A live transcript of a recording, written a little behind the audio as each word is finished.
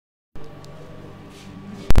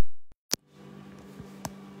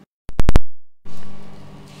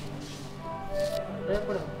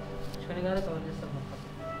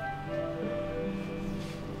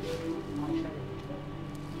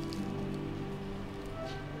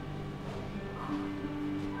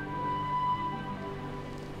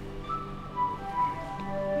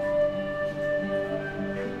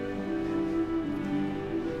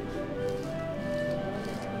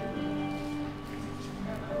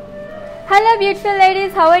Hello beautiful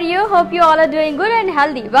ladies, how are you? Hope you all are doing good and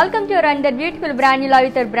healthy. Welcome to your another beautiful brand new love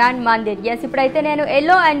with your brand Mandir. Yes, ipudaithe nenu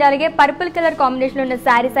yellow and alage purple color combination lo unna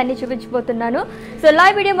sarees anni chupiంచబోతున్నాను. So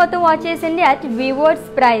live video మొత్తం watch చేయండి at viewers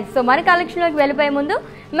price. So మన collection లోకి వెళ్ళిపోయే ముందు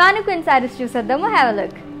mannequin sarees చూసేద్దాము. Have a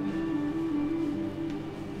look.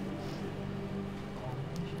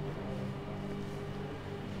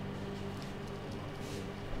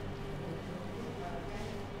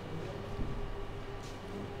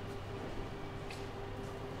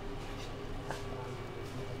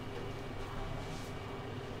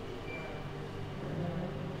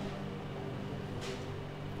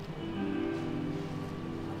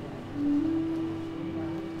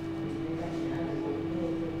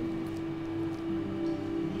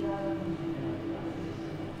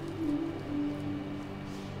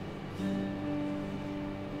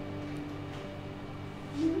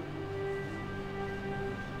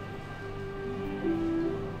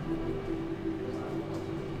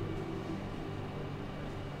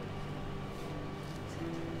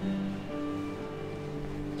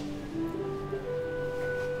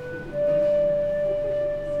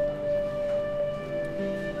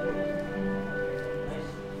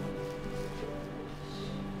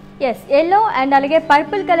 Yes, yellow and alage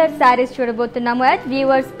purple color sarees చూడబోతున్నాము at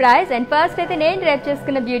viewers price. And first అయితే నేను డ్రైప్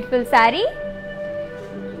చేసుకున్న beautiful sorry.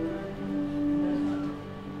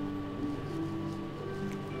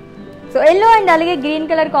 So yellow and alage green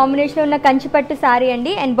colour combination ఉన్న కంచిపట్టు సారీ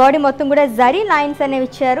అండి. అండ్ బాడీ మొత్తం కూడా జరీ లైన్స్ అనేవి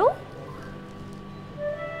ఇచ్చారు.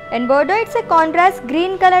 And border it's a contrast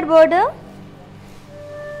green colour border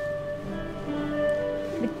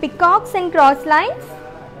with peacocks and cross lines.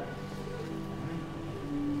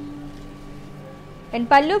 And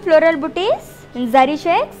pallu floral booties in zari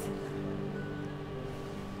checks.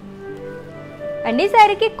 And ee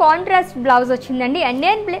saree ki contrast blouse ochindandi. And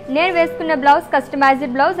నేను వేసుకున్న blouse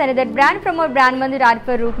customized blouse and that brand from our brand Mandir art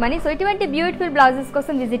for Roopmani. So ఇటువంటి beautiful blouses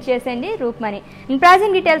కోసం visit చేయండి Roopmani. And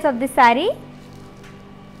pricing details of this saree.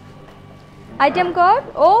 Item code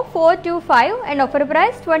O425 and offer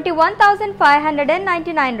price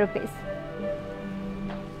 21,599 rupees.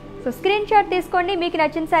 So screen shot తీసుకోండి. మీకు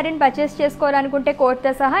నచ్చిన సారీని purchase చేసుకోవాలనుకుంటే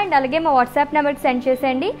కోడ్తో సహా and అలాగే మా వాట్సాప్ నెంబర్కి సెండ్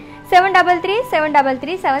చేసేయండి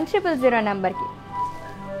 7337337000 నెంబర్కి.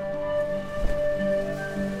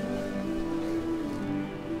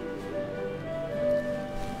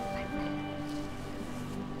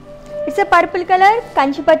 It's a purple colour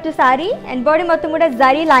Kanchipattu sorry and body మొత్తం కూడా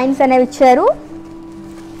జరీ లైన్స్ అనేవి ఇచ్చారు.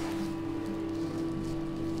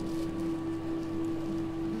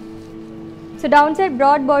 So down side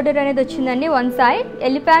broad border అనేది వచ్చిందండి. వన్ సైడ్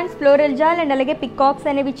ఎలిఫెంట్స్ ఫ్లోరల్ జాల్ అండ్ అలాగే పికాక్స్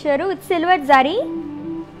అనేవి ఇచ్చారు విత్ సిల్వర్ జరీ.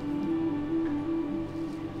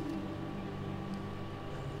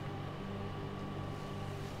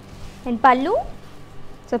 అండ్ పళ్ళు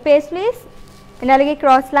సో పేస్లీస్ అండ్ అలాగే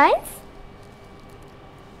cross lines.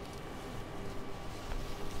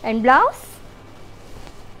 And blouse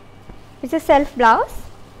it's a self blouse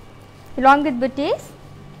along with buttis.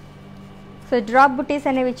 So drop బుటీస్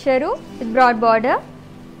అనేవి ఇచ్చారు with broad border.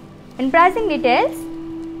 And pricing details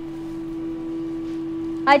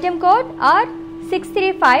item code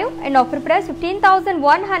R635 and offer price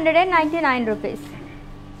 15,199 rupees.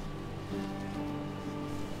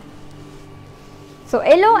 So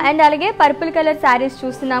yellow and అలాగే purple colour saris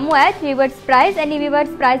చూస్తున్నాము at viewers price. And ఈ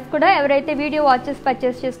viewers price కూడా ఎవరైతే video watches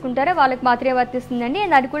purchase చేసుకుంటారో వాళ్ళకి మాత్రమే వర్తిస్తుందండి.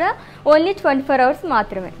 అండ్ అది కూడా ఓన్లీ 24 hours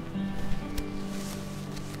మాత్రమే.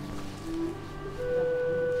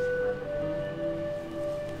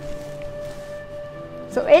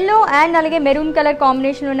 సో ఎల్లో అండ్ అలాగే మెరూన్ కలర్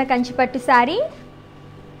కాంబినేషన్ ఉన్న కంచిపట్టు శారీ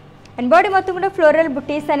అండ్ బాడీ మొత్తం కూడా ఫ్లోరల్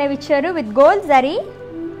బుటీస్ అనేవి ఇచ్చారు with gold zari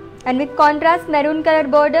and with contrast maroon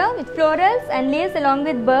colour border with florals and leaves along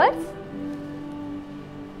with birds.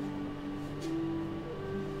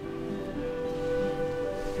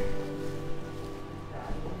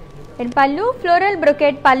 And పళ్ళు ఫ్లోరల్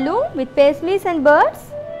బ్రొకెట్ పళ్ళు with paisleys and birds.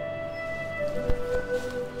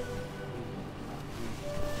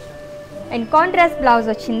 And contrast blouse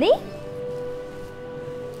వచ్చింది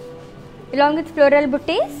along with floral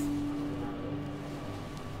buttis.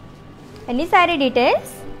 And ఈ sari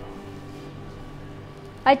details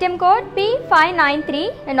item code P593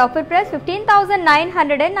 and offer price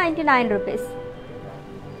 15,999 rupees.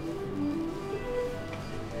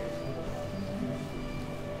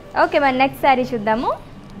 Okay మన next sari చూద్దాము.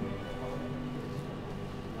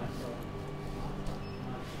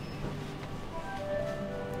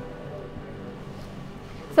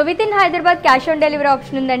 So with in Hyderabad cash on delivery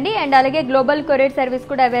option ఉందండి. And అలాగే global courier service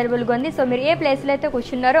కూడా అవైలబుల్గా ఉంది. So మీరు ఏ ప్లేస్లో అయితే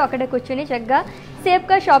కూర్చున్నారో అక్కడే కూర్చుని చక్కగా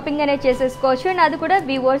సేఫ్గా షాపింగ్ అనేది చేసేసుకోవచ్చు. అండ్ అది కూడా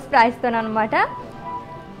వివోర్స్ ప్రైస్తోనమాట.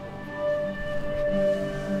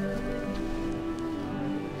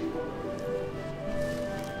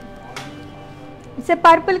 It's a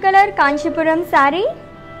purple colour Kanchipuram sari.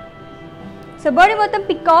 So body మొత్తం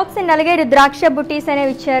పికాక్స్ అండ్ అలాగే రుద్రాక్ష బుటీస్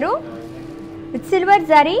అనేవి ఇచ్చారు with silver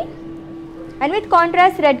zari and with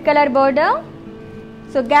contrast red colour border.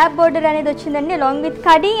 So gap border అనేది వచ్చిందండి along with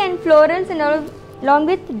khadi and florals and along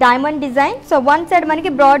with diamond design. So one side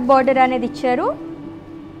మనకి broad border అనేది ఇచ్చారు.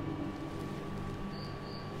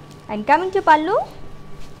 And coming to పళ్ళు,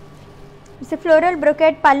 ఇట్స్ ఎ ఫ్లోరల్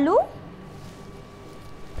బ్రొకెట్ పళ్ళు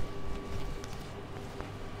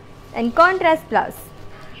and contrast blouse.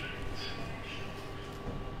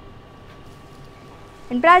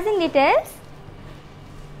 In pricing details,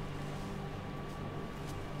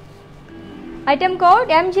 item code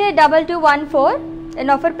MJ2214 and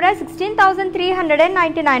offer price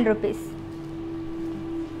 16,399 rupees.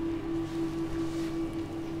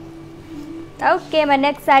 Okay, my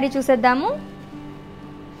next saree చూసేద్దాము.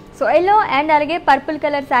 So yellow and అలాగే purple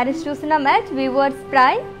colour saris చూస్తున్నాం at weavers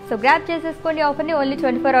price. So grab చేసేసుకోండి, ఆఫర్ని only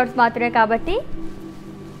 24 hours మాత్రమే కాబట్టి.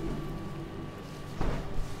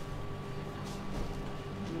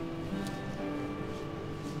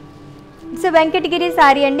 It's Venkatagiri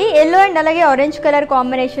sari అండి. Yellow and అలాగే orange colour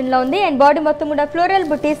కాంబినేషన్లో ఉంది అండ్ బాడీ మొత్తం కూడా ఫ్లోరల్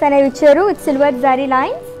బుటీస్ అనేవి ఇచ్చారు విత్ సిల్వర్ జారీ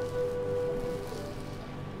lines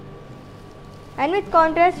and with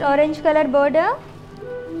contrast orange colour border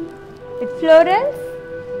with florals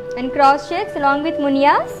and cross checks along with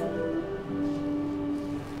munias.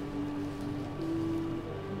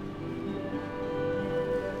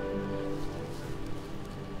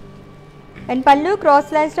 And pallu cross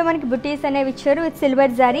lines lo manaki booties అనేవి ఇచ్చారు with silver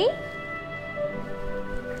zari.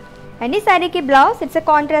 And ఈ saree కి blouse, it's a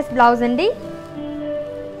contrast blouse అండి.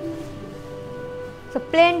 So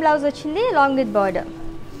plain blouse వచ్చింది along with border.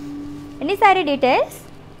 And ఈ saree details,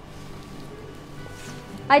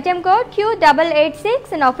 item code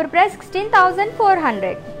Q886 and offer price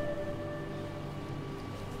 16,400.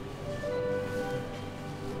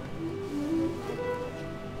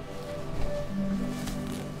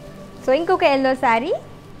 So ఇంకొక yellow sari,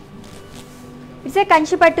 it's a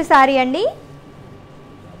కంచిపట్టు శారీ అండి.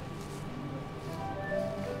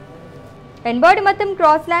 And body మొత్తం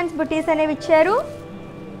cross lines బుటీస్ అనేవి ఇచ్చారు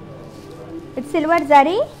it's silver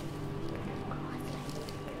zari.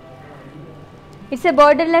 It's a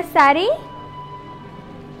borderless saree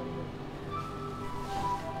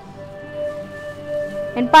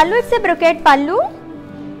and pallu, it's a brocade pallu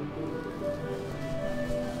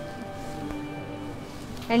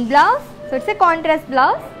and blouse, so it's a contrast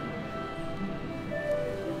blouse.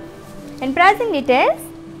 And pricing details,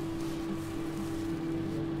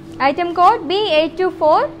 item code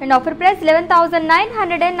B824 and offer price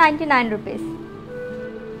 11,999 rupees.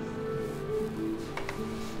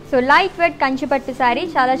 So light weight కంచిపట్టు శారీ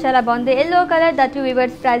చాలా చాలా బాగుంది, yellow colour that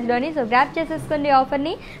weavers ప్రైస్లోని. So grab చేసేసుకోండి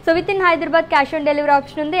ఆఫర్ని. So with in Hyderabad cash on delivery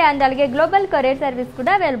option ఉంది and అలాగే global courier service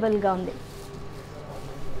కూడా అవైలబుల్గా ఉంది.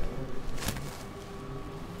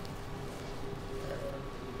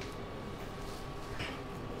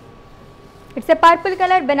 It's a purple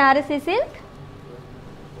colour Banarasi silk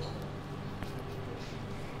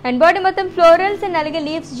and body మొత్తం ఫ్లోరల్స్ అండ్ అలాగే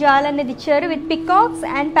లీవ్స్ జాల్ అనేది ఇచ్చారు with peacocks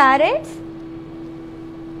and parrots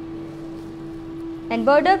and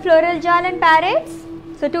border floral జాల్ and parrots.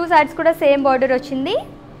 So two sides కూడా సేమ్ బోర్డర్ వచ్చింది.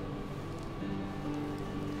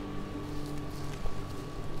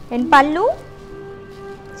 అండ్ పళ్ళు,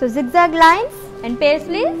 so zigzag lines and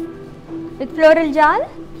paisleys with floral jal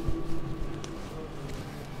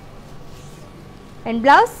and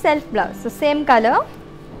blouse self blouse, so same color.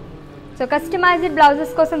 So customized blouses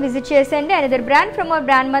కోసం visit చేసేయండి. another brand from our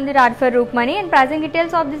brand Mandir art for Rukmani. And pricing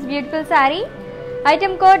details of this beautiful saree,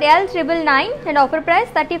 item code L999 and offer price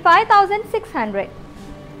 35,600.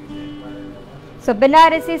 So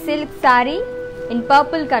Banarasi silk sari in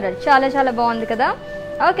purple colour చాలా చాలా బాగుంది కదా.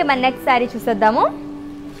 Okay, మన next sari చూసేద్దాము.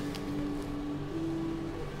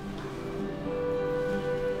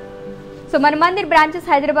 So మన Mandir branches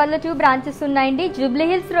హైదరాబాద్లో 2 branches ఉన్నాయండి. Jubilee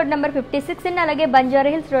hills road number 56 and అలాగే Banjara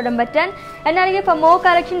hills road number 10. And అలాగే ఫర్ మోర్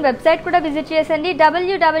కలెక్షన్ వెబ్సైట్ కూడా visit చేసండి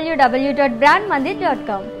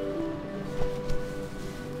www.brandmandir.com.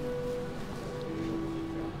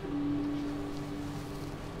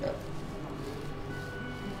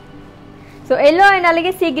 So yellow and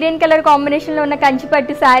అలాగే సీ గ్రీన్ కలర్ కాంబినేషన్లో ఉన్న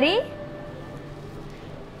కంచిపట్టు శారీ.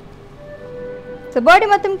 సో బాడీ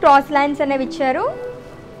మొత్తం క్రాస్ లైన్స్ అనేవి ఇచ్చారు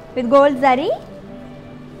with gold zari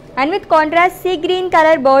and with contrast sea green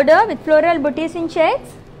colour border with floral buttis in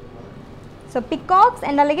checks. So peacocks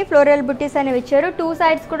and అలాగే floral బుటీస్ అనేవి ఇచ్చారు. టూ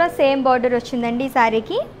సైడ్స్ కూడా సేమ్ బార్డర్ వచ్చిందండి ఈ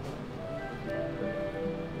శారీకి.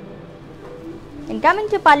 అండ్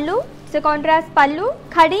కమింగ్ టు పళ్ళు, సో కాంట్రాస్ట్ పళ్ళు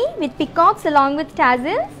khadi with peacocks along with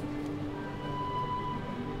tassels.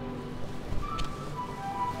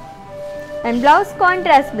 And blouse,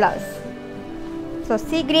 contrast blouse. So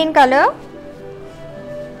sea green color.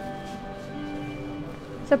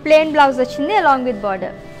 So plain blouse వచ్చింది along with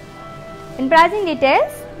border. In pricing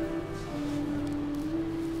details,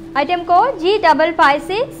 item code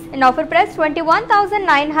G556 and offer price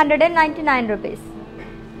 21,999 rupees.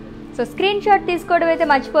 So screen shot తీసుకోవడం అయితే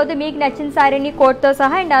మర్చిపోదు. మీకు నచ్చిన సారీని కోడ్తో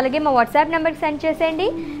సహా and అలాగే మా వాట్సాప్ నెంబర్కి సెండ్ చేసేయండి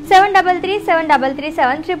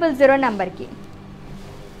 7337337000 నెంబర్కి.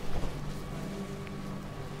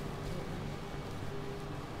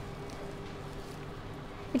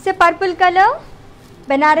 It's a purple colour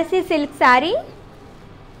Banarasi silk sari.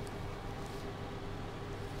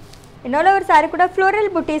 And all over sari కూడా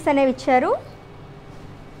ఫ్లోరల్ బుటీస్ అనేవి ఇచ్చారు.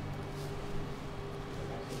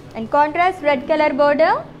 And contrast red colour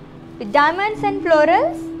border with diamonds and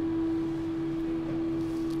florals.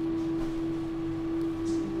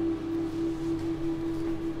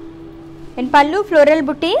 And pallu floral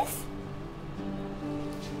booties.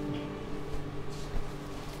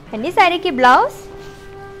 And this saree ki blouse.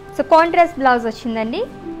 So contrast blouse vachindandi.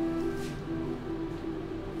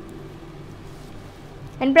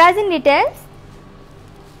 And pricing details.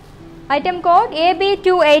 Item code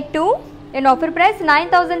AB282 and offer price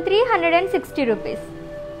 9,360 rupees.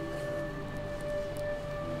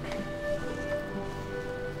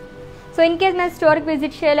 So in case మేము స్టోర్కి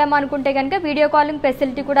visit చేయలేము అనుకుంటే కనుక video calling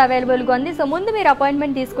facility కూడా అవైలబుల్గా ఉంది. So ముందు మీరు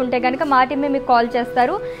అపాయింట్మెంట్ తీసుకుంటే కనుక మా టీమే మీకు కాల్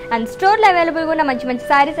చేస్తారు. అండ్ స్టోర్లో అవైలబుల్గా ఉన్న మంచి మంచి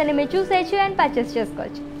శారీస్ అన్ని మీరు చూసేయచ్చు అండ్ పర్చేస్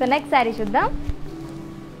చేసుకోవచ్చు. సో నెక్స్ట్ శారీ చూద్దాం.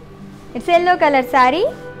 It's yellow colour sari.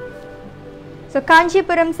 So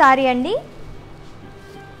Kanchipuram sari అండి.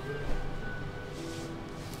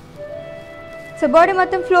 సో బాడీ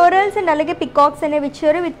మొత్తం ఫ్లోరల్స్ అండ్ అలాగే పికాక్స్ అనేవి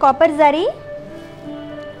ఇచ్చారు with copper zari.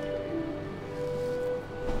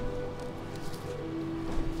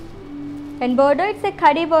 And border, it's a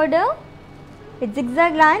khadi border with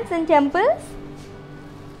zigzag lines and temples.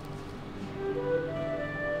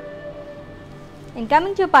 And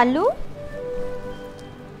coming to pallu,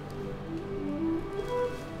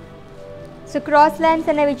 so cross lines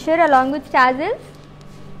and a picture along with tassels.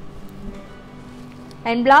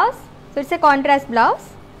 And blouse, so it's a contrast blouse.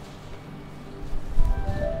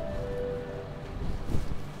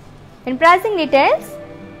 And pricing details.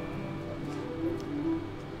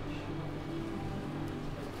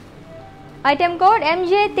 Item code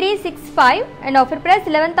MJ365 and offer price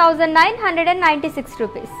 11,996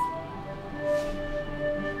 rupees.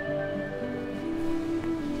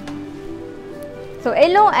 So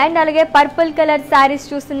yellow and అలాగే purple colour saris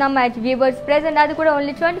చూస్తున్నాం match viewers present. అది కూడా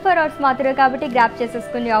only 24 hours మాత్రమే కాబట్టి grab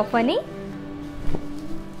చేసేసుకుని ఆఫర్ని.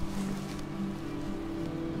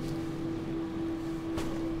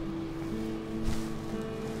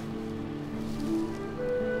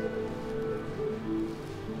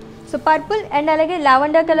 So purple and అలాగే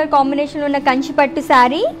lavender colour combination ఉన్న కంచి పట్టు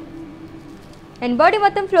శారీ. అండ్ బాడీ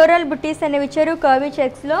మొత్తం ఫ్లోరల్ బుట్టీస్ అనేవి ఇచ్చారు curvy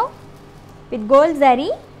చెక్స్లో with gold zari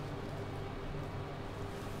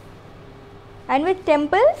and with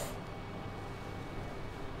temples.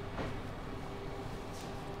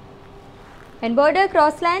 And border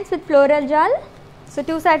cross lines with floral జాల్. సో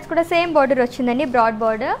టూ సైడ్స్ కూడా సేమ్ బార్డర్ వచ్చిందండి, బ్రాడ్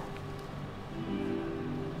బార్డర్.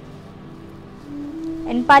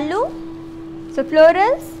 అండ్ పల్లు సో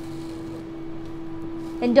ఫ్లోరల్స్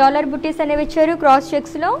అండ్ డాలర్ బుట్టీస్ అనేవి ఇచ్చారు cross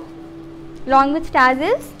చెక్స్లో long with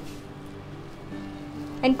tassels.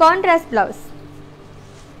 And contrast blouse.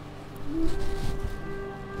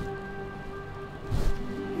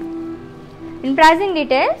 In pricing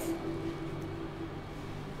details,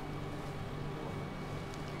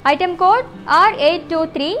 item code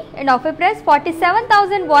R823 and offer price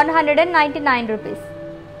 47,199 rupees.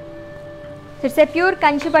 It's a pure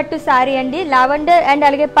కంచిపట్టు శారీ అండి. Lavender and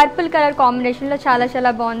అలాగే purple colour కాంబినేషన్లో చాలా చాలా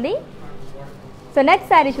బాగుంది. So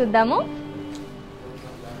next sari చూద్దాము.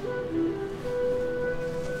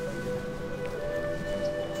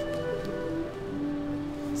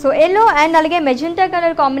 సో ఎల్లో అండ్ అలాగే మెజెంటా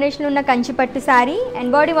కలర్ కాంబినేషన్ ఉన్న కంచిపట్టు sari.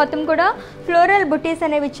 And body మొత్తం కూడా ఫ్లోరల్ బుట్టీస్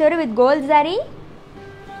అనేవి ఇచ్చారు with gold sari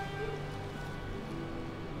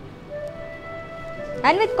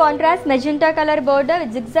and with contrast magenta color border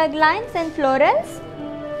with zigzag lines and florals.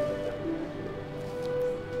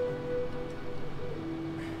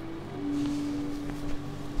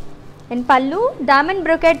 And pallu, diamond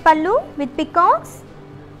brocade pallu with peacocks.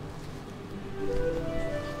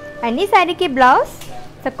 And this saree ki blouse,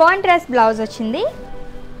 the contrast blouse vachindi.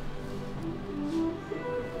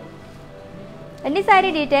 And this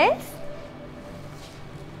saree details.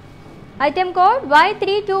 Item code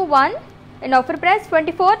Y321 and offer price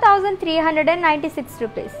 24,396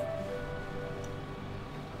 rupees.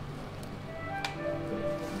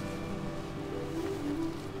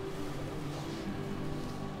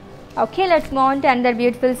 Okay, let's move on to another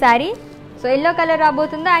beautiful sari. So yellow colour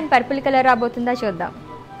రాబోతుందా and purple colour రాబోతుందా చూద్దాం.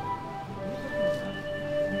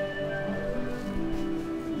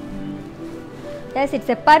 Yes, it's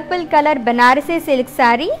a purple color Banarasi silk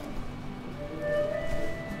saree.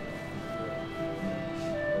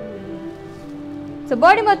 So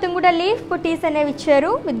body మొత్తం కూడా leaf putties అనేవి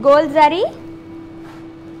ఇచ్చారు with gold zari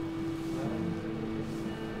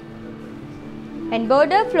and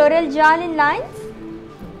border floral jal in lines.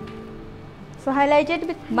 So highlighted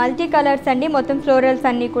with multi colors అండి, మొత్తం florals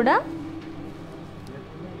అన్నీ కూడా.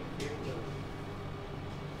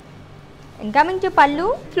 And coming to pallu,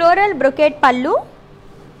 floral brocade pallu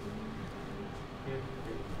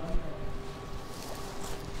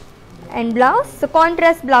and blouse. So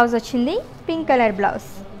contrast blouse వచ్చింది, pink color blouse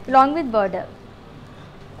along with border.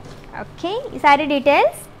 Okay, saree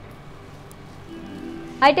details.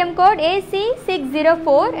 Item code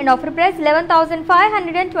AC604 and offer price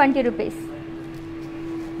 11,520 rupees.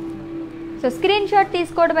 So screen shot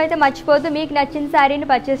తీసుకోవడం అయితే మర్చిపోద్దు. మీకు నచ్చిన శారీని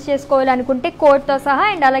purchase చేసుకోవాలనుకుంటే కోడ్తో సహా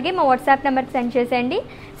అండ్ అలాగే మా వాట్సాప్ నెంబర్కి సెండ్ చేసేయండి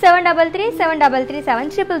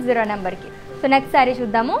 7337337000 నెంబర్కి. సో నెక్స్ట్ శారీ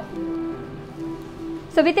చూద్దాము.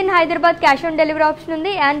 So with in Hyderabad cash on delivery option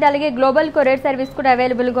ఉంది అండ్ అలాగే గ్లోబల్ కొరియర్ సర్వీస్ కూడా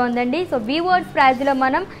అవైలబుల్గా ఉందండి. సో వీవర్స్ ప్రైస్లో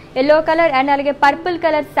మనం ఎల్లో కలర్ అండ్ అలాగే పర్పుల్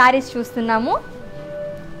కలర్ శారీస్ చూస్తున్నాము.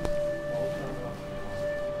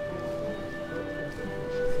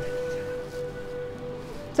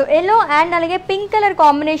 సో ఎల్లో అండ్ అలాగే పింక్ కలర్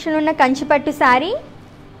కాంబినేషన్ ఉన్న కంచిపట్టు శారీ.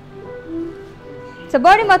 సో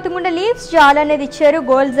బాడీ మొత్తం కూడా లీవ్స్ జాల్ అనేది ఇచ్చారు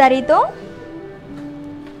గోల్డ్ జరీతో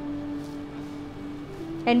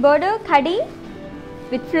and border khadi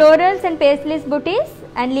with florals and paisley's booties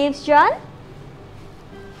and leaves jal.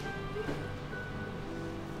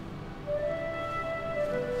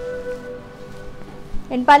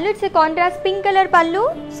 And pallu, it's a contrast pink color pallu.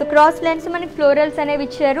 So cross lines manaki florals అనేవి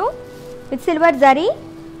ఇచ్చారు with silver zari.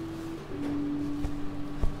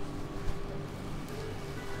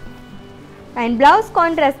 And blouse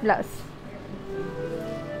contrast blouse.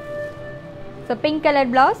 So pink color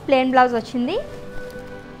blouse, plain blouse వచ్చింది.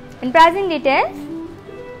 And pricing details.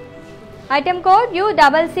 Item code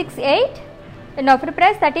U668 and offer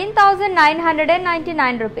price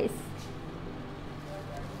 13,999 rupees.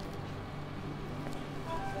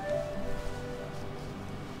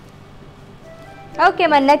 Okay,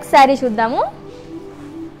 మన next sari చూద్దాము.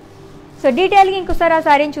 So డీటెయిల్గా ఇంకోసారి ఆ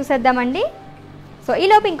శారీని చూసేద్దామండి. సో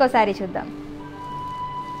ఈలోపు ఇంకో శారీ చూద్దాం.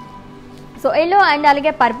 సో ఎల్లో అండ్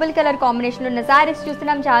అలాగే పర్పుల్ కలర్ కాంబినేషన్ ఉన్న శారీస్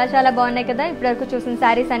చూస్తున్నాం. చాలా చాలా బాగున్నాయి కదా ఇప్పటివరకు చూసిన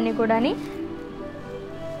శారీస్ అన్నీ కూడా.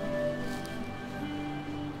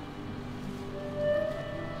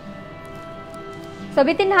 So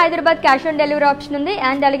with in Hyderabad cash on delivery option ఉంది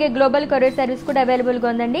అండ్ అలాగే గ్లోబల్ కొరియర్ సర్వీస్ కూడా అవైలబుల్గా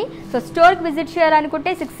ఉందండి. సో స్టోర్కి విజిట్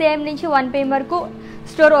చేయాలనుకుంటే 6 AM నుంచి 1 PM వరకు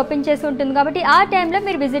స్టోర్ ఓపెన్ చేసి ఉంటుంది కాబట్టి ఆ టైంలో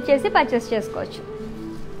మీరు విజిట్ చేసి పర్చేస్ చేసుకోవచ్చు.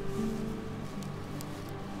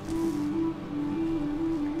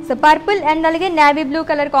 సో పర్పుల్ అండ్ అలాగే నేవీ బ్లూ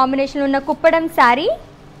కలర్ కాంబినేషన్ ఉన్న కుప్పడం శారీ.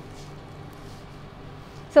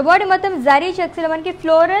 సో బాడీ మొత్తం జరీ చెక్స్లో మనకి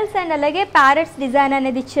ఫ్లోరల్స్ అండ్ అలాగే ప్యారెట్స్ డిజైన్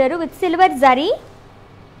అనేది ఇచ్చారు with silver zari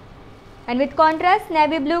and with contrast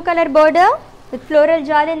navy blue color border with floral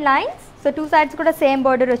jal in lines. So two sides kuda same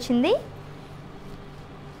border ochindi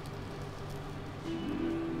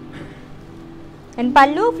and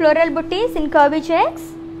pallu floral butties in curvy checks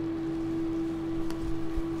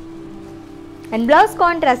and blouse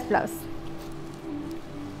contrast blouse.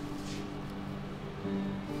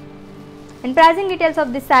 And pricing details of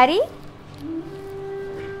this saree.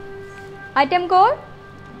 Item code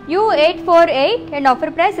U848 and offer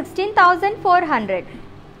price 16,400.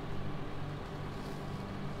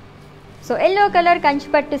 So yellow colour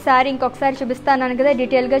Kanchipattu sorry ఇంకొకసారి చూపిస్తాను కదా,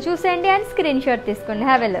 డీటెయిల్గా చూసేయండి and screen shot తీసుకోండి.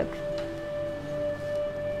 Have a look.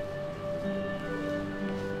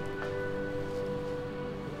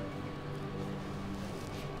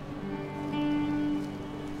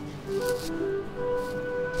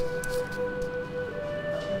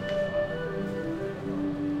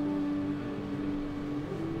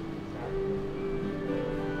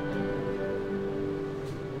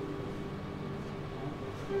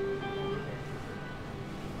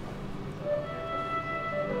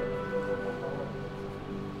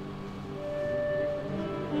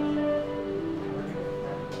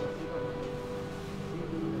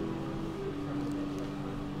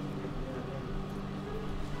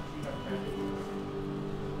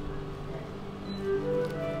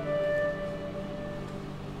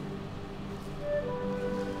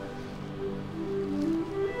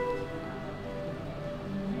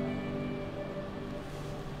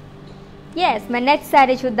 Yes, మన next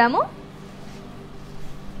sari చూద్దాము.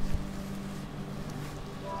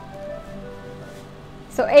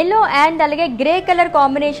 So yellow and అలాగే grey colour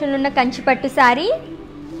combination ఉన్న కంచిపట్టు శారీ.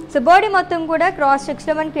 సో బాడీ మొత్తం కూడా క్రాస్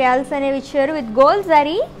చెక్స్లో మనకి ఎల్స్ అనేవి ఇచ్చారు with gold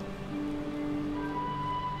zari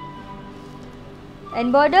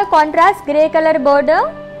and border contrast grey colour border.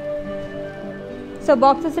 So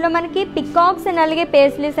బాక్సెస్లో మనకి పికాక్స్ అండ్ అలాగే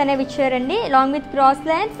పేస్లీస్ అనేవి ఇచ్చారండి along with cross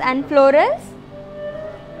lines and florals.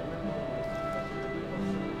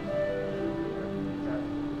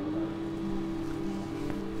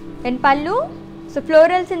 And పళ్ళు so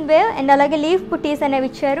florals in wave and అలాగే లీఫ్ పుట్టీస్ అనేవి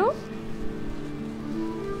ఇచ్చారు.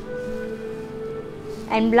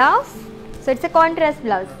 And blouse so it's a contrast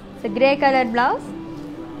blouse, so grey colour blouse.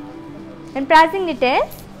 And pricing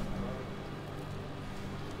details.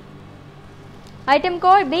 Item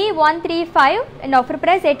code B135 and offer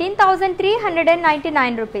price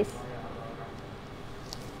 18,399 rupees.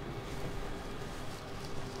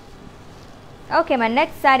 Okay, మన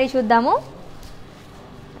next sari చూద్దాము.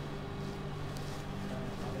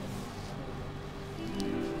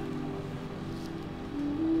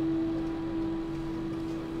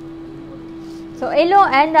 So yellow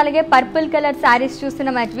and అలాగే purple colour saris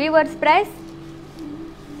చూస్తున్నాం at weavers price.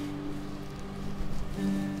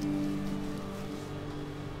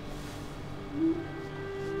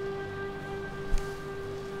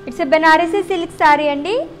 It's a Banarasi silk sari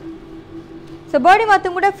అండి. So body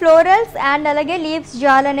మొత్తం కూడా florals and అలాగే leaves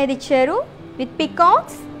జాల్ అనేది ఇచ్చారు with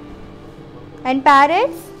peacocks and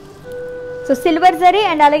parrots. So silver zari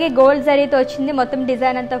and అలాగే గోల్డ్ జరీతో వచ్చింది మొత్తం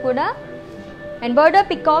డిజైన్ అంతా కూడా. And border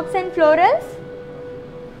peacocks and florals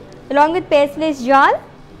along with paisleys జాల్.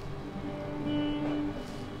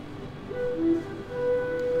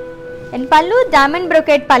 అండ్ పళ్ళు డైమండ్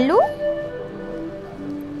బ్రోకెట్ పళ్ళు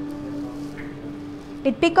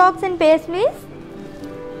with peacocks and paisleys.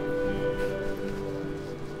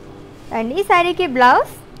 And ఈ శారీకి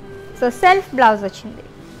బ్లౌజ్ సో సెల్ఫ్ బ్లౌజ్ వచ్చింది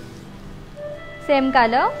same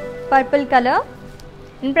colour purple colour.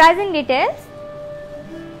 And pricing details.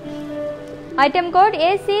 Item code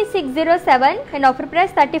AC607 and offer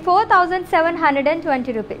price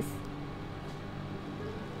 34,720 rupees.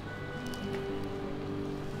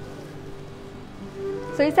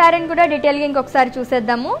 So ఈ శారీని కూడా డీటెయిల్గా ఇంకొకసారి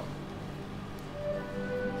చూసేద్దాము.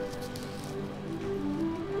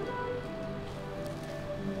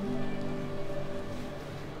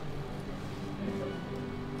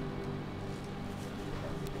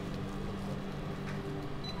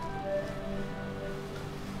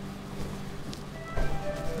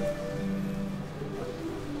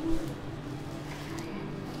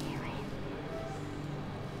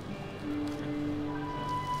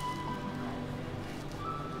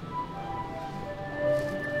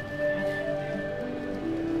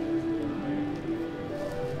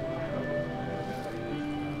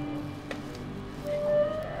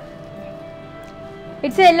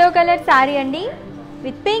 ఇట్స్ ఎల్లో కలర్ శారీ అండి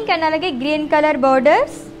విత్ పింక్ అండ్ అలాగే green colour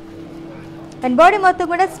borders. And body మొత్తం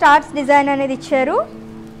కూడా స్టార్స్ డిజైన్ అనేది ఇచ్చారు.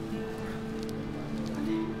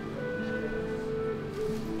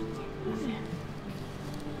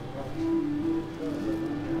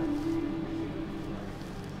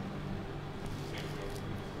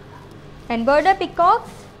 అండ్ బోర్డర్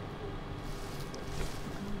పికాక్స్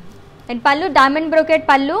అండ్ పళ్ళు డైమండ్ బ్రోకెట్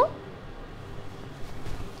పళ్ళు.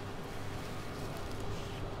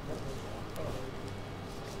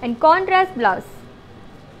 And contrast blouse.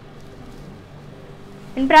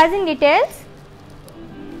 And pricing details.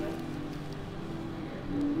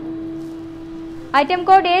 Item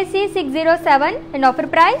code AC607 and offer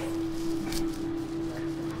price.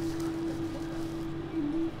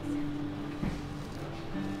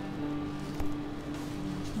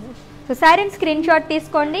 So saree screenshot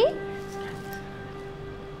తీసుకోండి.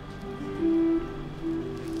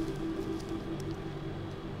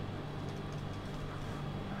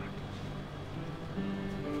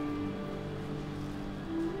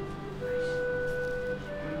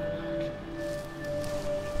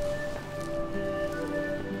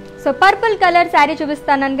 So purple colour sari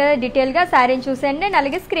చూపిస్తాను కదా డీటెయిల్గా శారీని చూసేయండి అండ్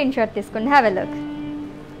అలాగే స్క్రీన్ షాట్ తీసుకోండి. Have a look.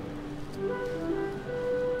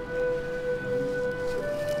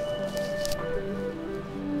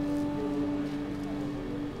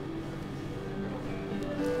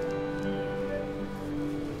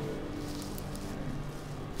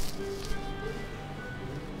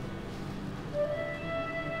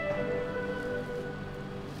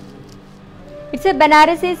 It's a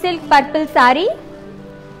Banarasi silk purple saree.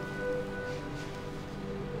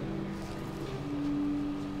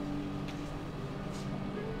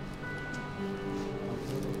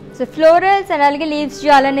 So florals and alage leaves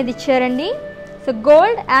jal anedi ichcharandi. So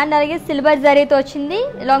gold and alage silver zari tho ochindi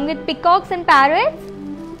along with peacocks and parrots.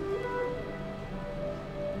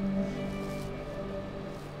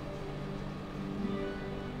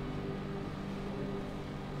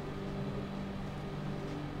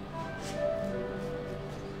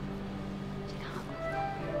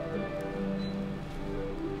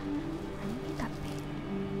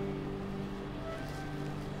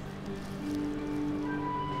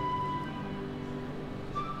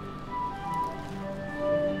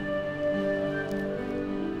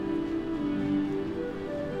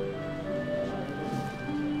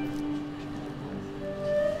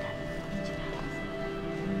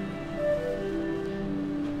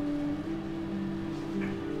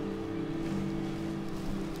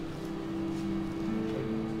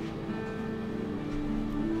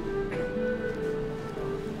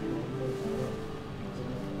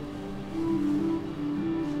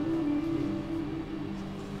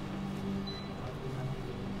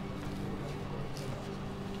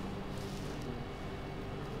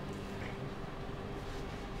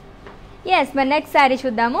 Yes, మరి next sari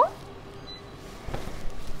చూద్దాము.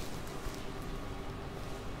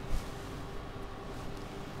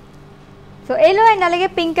 So yellow and అలాగే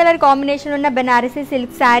pink colour combination ఉన్న Banarasi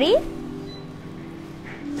silk sari.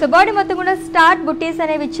 So body మొత్తం కూడా star బుట్టీస్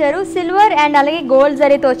అనేవి ఇచ్చారు. Silver and అలాగే gold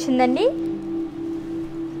జరీతో వచ్చిందండి.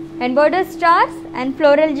 And border stars and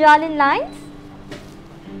floral జాల్ ఇన్ లైన్స్.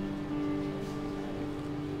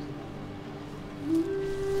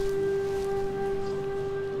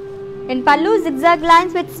 అండ్ పల్లు zigzag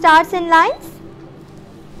lines with stars and lines.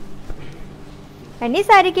 And ఈ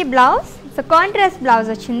శారీకి బ్లౌజ్ సో కాంట్రాస్ట్ బ్లౌజ్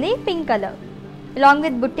వచ్చింది pink colour along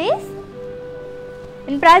with buttis.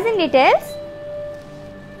 In pricing details,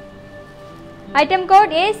 item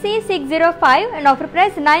code AC605 and offer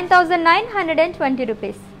price 9,920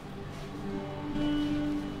 rupees.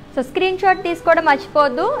 So screen shot తీసుకోవడం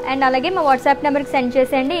మర్చిపోవద్దు. And అలాగే మా WhatsApp నెంబర్కి send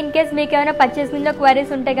చేసేయండి. In case మీకు ఏమైనా పర్చేసింగ్లో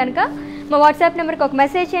క్వైరీస్ ఉంటే కనుక మా వాట్సాప్ నెంబర్కి ఒక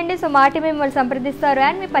మెసేజ్ చేయండి. సో మా టీం మిమ్మల్ని సంప్రదిస్తారు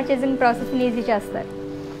అండ్ మీ పర్చేసింగ్ ప్రాసెస్ని ఈజీ చేస్తారు.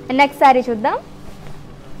 అండ్ నెక్స్ట్ శారీ చూద్దాం.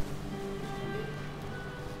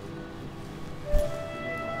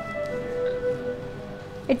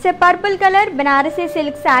 It's a purple colour Banarasi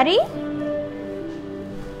silk sari.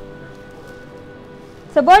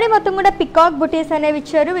 So body మొత్తం కూడా పికాక్ బుటీస్ అనేవి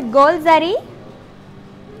ఇచ్చారు with gold zari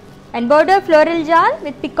and border floral జాల్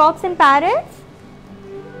with peacocks and parrots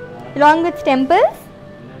along with temples.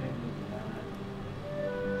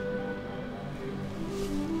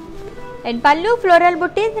 And పల్లు ఫ్లోరల్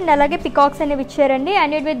బుట్టీస్ అండ్ అలాగే పికాక్స్ అనేవి ఇచ్చారండి.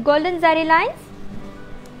 And it with golden zari lines.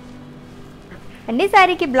 And ఈ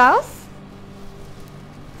శారీకి బ్లౌజ్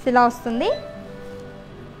ఇలా వస్తుంది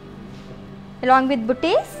along with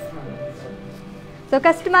buttis. So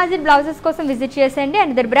customized blouses కోసం విజిట్ చేసేయండి.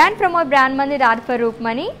 And there brand promote brand Mandir are for roof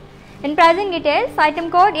money. In pricing details,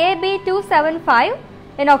 item code AB275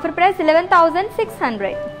 and offer price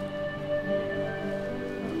 11,600.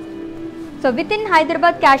 So with in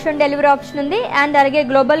Hyderabad cash on delivery option ఉంది. And అలాగే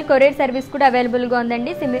global courier service కూడా అవైలబుల్గా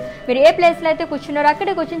ఉందండి. మీరు ఏ ప్లేస్లో అయితే కూర్చున్నారో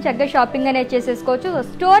అక్కడే కూర్చొని చక్కగా షాపింగ్ అనేది చేసేసుకోవచ్చు.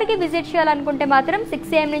 స్టోర్కి విజిట్ చేయాలనుకుంటే మాత్రం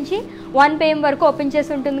 6 AM నుంచి 1 PM వరకు ఓపెన్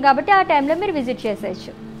చేసి ఉంటుంది కాబట్టి ఆ టైంలో మీరు విజిట్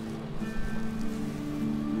చేసేయచ్చు.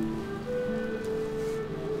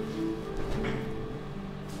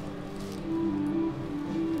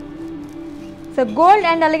 సో గోల్డ్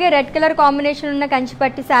అండ్ అలాగే రెడ్ కలర్ కాంబినేషన్ ఉన్న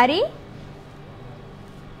కంచిపట్టి శారీ.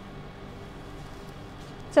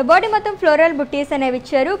 సో బాడీ మొత్తం ఫ్లోరల్ బుట్టీస్ అనేవి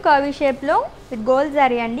ఇచ్చారు కర్వీ షేప్లో విత్ గోల్డ్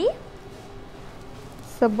జరీ అండి.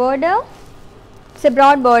 So border so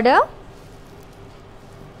broad border,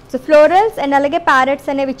 so florals and అలాగే ప్యారెట్స్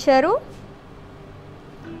అనేవి ఇచ్చారు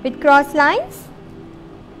విత్ క్రాస్ లైన్స్.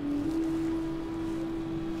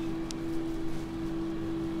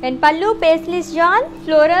 అండ్ పల్లు పేస్లీస్ జాల్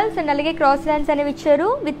ఫ్లోరల్స్ అండ్ అలాగే క్రాస్ లైన్స్ అనేవి ఇచ్చారు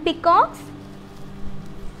with peacocks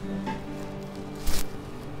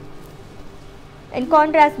and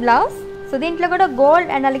contrast blouse. So దీంట్లో కూడా గోల్డ్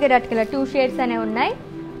అండ్ అలాగే రెడ్ కలర్ 2 షేడ్స్ అనేవి ఉన్నాయి.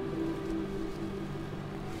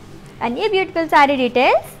 అండ్ ఈ beautiful sari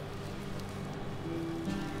details,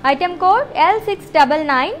 item code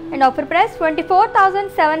L699 and offer price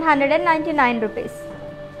 24,799 rupees.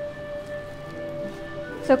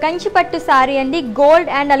 So కంచిపట్టు శారీ అండి,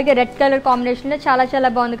 గోల్డ్ అండ్ అలాగే రెడ్ కలర్ కాంబినేషన్లో చాలా చాలా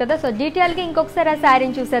బాగుంది కదా. సో డీటెయిల్గా ఇంకొకసారి ఆ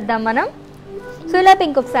శారీని చూసేద్దాం మనం. సో ఇలా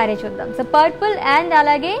ఇంకొక శారీ చూద్దాం. సో పర్పుల్ అండ్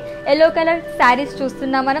అలాగే ఎల్లో కలర్ శారీస్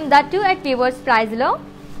చూస్తున్నాం మనం, దట్ టు అట్ వివర్స్ ప్రైస్లో.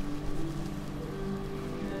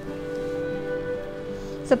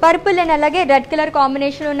 సో పర్పుల్ అండ్ అలాగే రెడ్ కలర్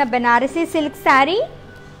కాంబినేషన్ ఉన్న Banarasi silk sari.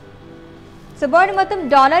 So body మొత్తం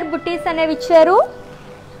డాలర్ బుట్టీస్ అనేవి ఇచ్చారు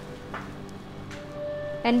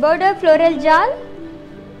అండ్ బోర్డర్ ఫ్లోరల్ జాల్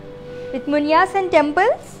with munyas and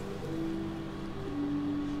temples.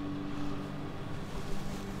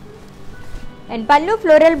 And pallu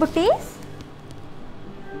floral butties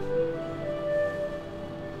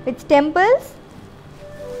with temples.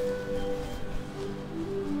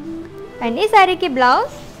 And this saree ki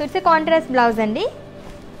blouse, so it's a contrast blouse andi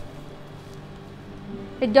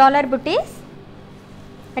with dollar butties.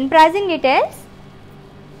 And pricing details,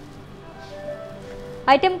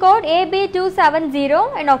 item code AB270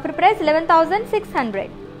 and offer price 11,600.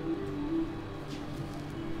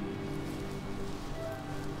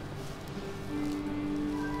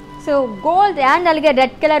 So gold and అలాగే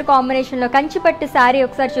red colour కాంబినేషన్లో కంచిపట్టు శారీ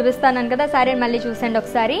ఒకసారి చూపిస్తాను కదా, శారీ మళ్ళీ చూసండి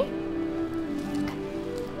ఒకసారి.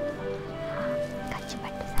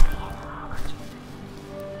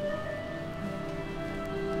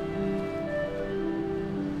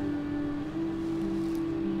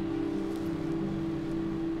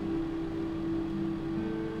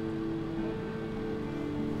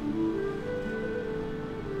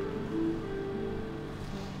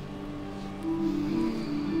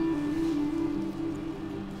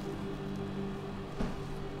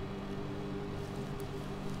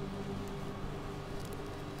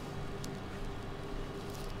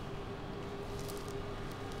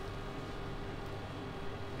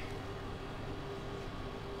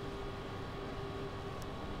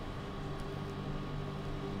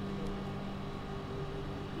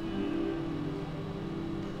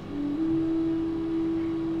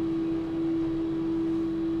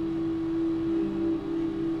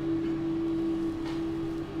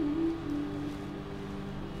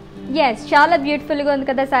 Yes, చాలా బ్యూటిఫుల్గా ఉంది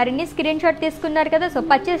కదా శారీని. స్క్రీన్ షాట్ తీసుకున్నారు కదా. సో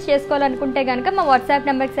పర్చేస్ చేసుకోవాలనుకుంటే కనుక మా వాట్సాప్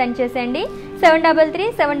నెంబర్కి సెండ్ చేసేయండి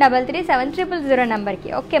 7337337000 నెంబర్కి.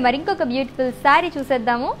 ఓకే, మరి ఇంకొక బ్యూటిఫుల్ శారీ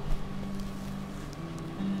చూసేద్దాము.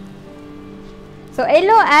 సో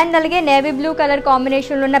ఎల్లో అండ్ అలాగే నేవీ బ్లూ కలర్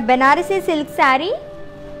కాంబినేషన్లో ఉన్న Banarasi silk sari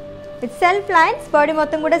with self lines. Body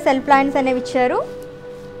మొత్తం కూడా సెల్ఫ్ లైన్స్ అనేవి ఇచ్చారు.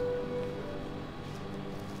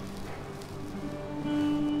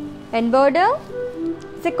 And border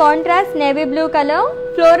it's a contrast navy blue colour.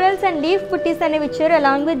 Florals and leaf బుట్టీస్ అనేవి ఇచ్చారు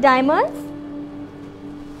along with diamonds.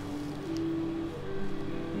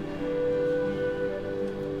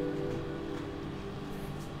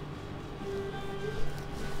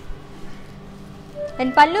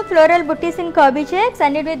 And pallu floral butties in curvy checks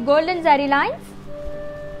ended with golden zari lines.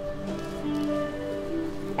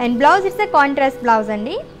 And blouse, it's a contrast blouse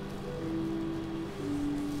andi.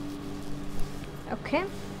 Okay,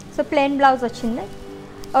 so plain blouse vachindi.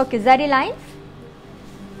 Okay, zari lines.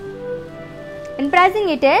 And pricing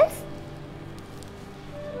details.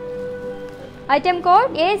 Item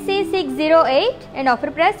code AC608 and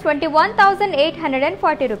offer price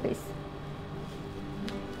 21,840 rupees.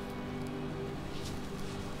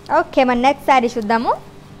 Okay, మన next sari చూద్దాము.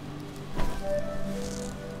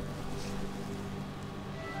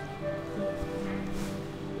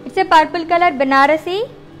 It's a purple colour Banarasi.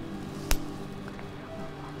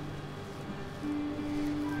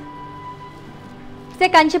 It's a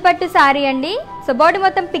కంచిపట్టు శారీ అండి. So body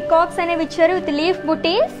మొత్తం peacocks అనేవి ఇచ్చారు with leaf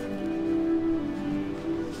buttis.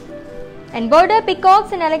 And border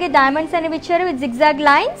peacocks and అలాగే diamonds అనేవి ఇచ్చారు with zigzag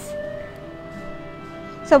lines.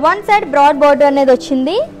 So one side broad border అనేది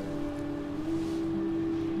వచ్చింది.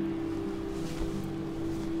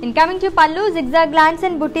 And coming to pallu, zigzag lines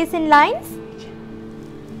and booties in lines.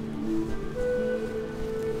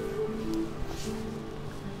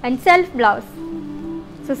 And self blouse.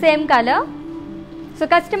 So same color. So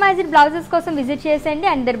customized blouses kosam visit chesandi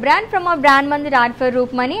and their brand from our brand Mandir art for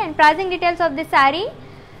Rupmani. And pricing details of this saree.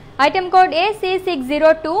 Item code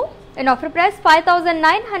AC602 and offer price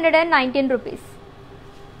 5,919 rupees.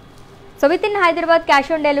 So with in Hyderabad cash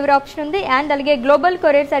on delivery option ఉంది and అలాగే global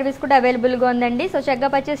courier service కూడా అవైలబుల్గా ఉందండి. So చక్కగా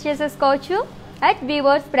purchase చేసేసుకోవచ్చు at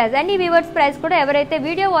weavers price. And ఈ weavers price కూడా ఎవరైతే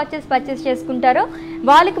వీడియో వాచెస్ పర్చేస్ చేసుకుంటారో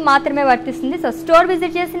వాళ్ళకి మాత్రమే వర్తిస్తుంది. సో స్టోర్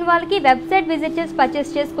విజిట్ చేసిన వాళ్ళకి వెబ్సైట్ విజిట్ చేసి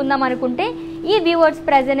పర్చేస్ చేసుకుందాం అనుకుంటే ఈ వీవర్స్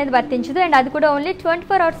ప్రైస్ అనేది వర్తించదు. అండ్ అది కూడా ఓన్లీ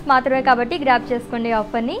 24 hours మాత్రమే కాబట్టి గ్రాప్ చేసుకోండి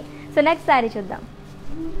ఆఫర్ని. సో నెక్స్ట్ శారీ చూద్దాం.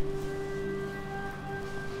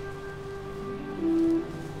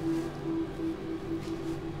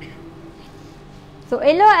 సో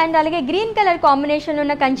ఎల్లో అండ్ అలాగే గ్రీన్ కలర్ కాంబినేషన్లో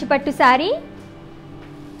ఉన్న కంచిపట్టు శారీ.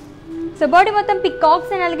 సో బాడీ మొత్తం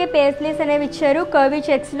పికాక్స్ అండ్ అలాగే పేస్లీస్ అనేవి ఇచ్చారు curvy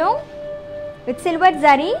చెక్స్లో with silver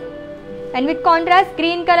zari and with contrast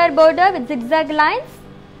green colour border with zigzag lines.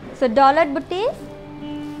 So dollar buttis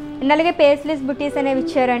and అలాగే పేస్లీస్ బుట్టీస్ అనేవి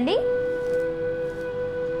ఇచ్చారండి.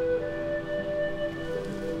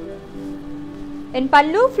 అండ్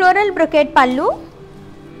పళ్ళు ఫ్లోరల్ బ్రొకెట్ పళ్ళు.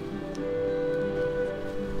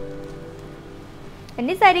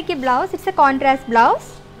 అండ్ ఈ శారీకి blouse it's a contrast blouse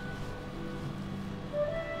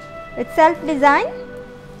with self design.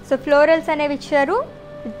 So florals అనేవి ఇచ్చారు.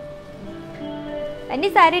 And ఈ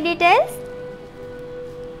sari details.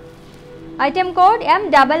 Item code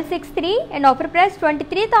M663 and offer price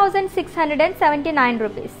 23,679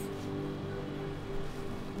 rupees.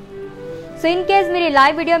 So in case మీరు ఈ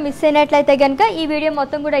లైవ్ వీడియో మిస్ అయినట్లయితే కనుక ఈ వీడియో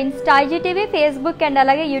మొత్తం కూడా ఇన్స్టా, IGTV, ఫేస్బుక్ అండ్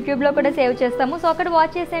అలాగే యూట్యూబ్లో కూడా సేవ్ చేస్తాము. సో అక్కడ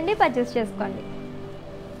వాచ్ చేసేయండి, పర్చేస్ చేసుకోండి.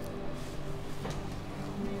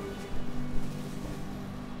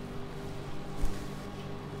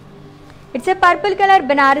 It's a purple color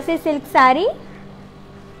Banarasi silk saree.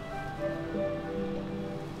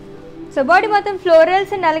 So body మొత్తం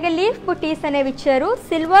ఫ్లోరల్స్ అండ్ అలాగే లీఫ్ బుటీస్ అనేవి ఇచ్చారు.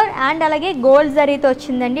 సిల్వర్ అండ్ అలాగే గోల్డ్ జరీతో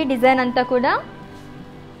వచ్చిందండి డిజైన్ అంతా కూడా.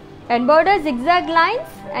 And border zigzag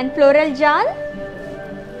lines and floral జాల్.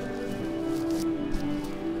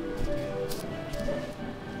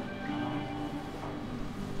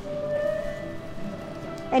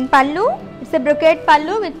 And pallu, it's a brocade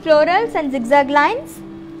pallu with florals and zigzag lines.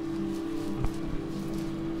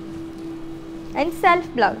 And self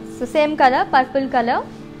blouse. So same color, purple color.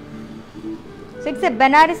 So it's a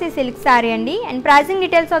Banarasi silk saree andi. And pricing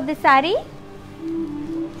details of this saree.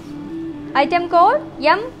 Item code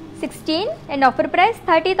M16 and offer price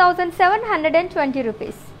 30,720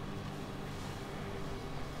 rupees.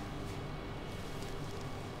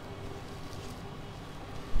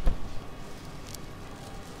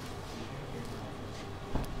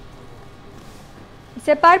 It's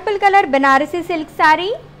a purple color Banarasi silk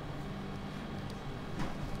saree.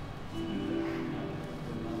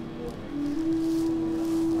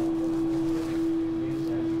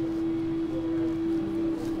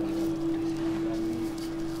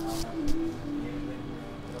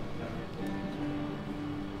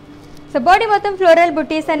 So body మొత్తం floral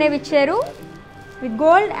బుటీస్ అనేవి ఇచ్చారు with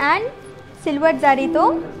gold and silver జరీతో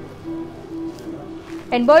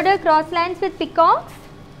and border cross lines with peacocks.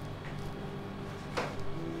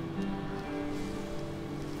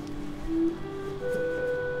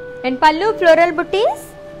 And పల్లు floral buttis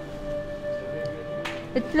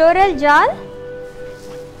with floral జాల్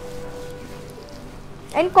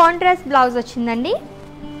and contrast blouse వచ్చిందండి.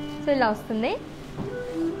 So ఇలా వస్తుంది.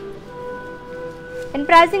 And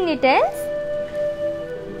pricing details,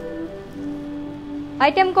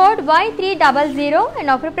 item code Y300 and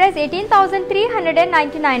offer price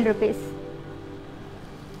 18,399 rupees.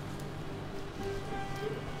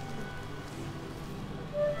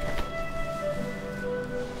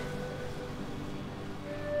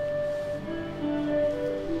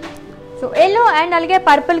 So yellow and అలాగే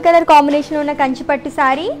purple colour combination ఉన్న కంచిపట్టు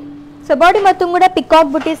sorry. So body మొత్తం కూడా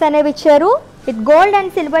peacock బుటీస్ అనేవి ఇచ్చారు with gold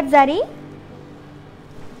and silver zari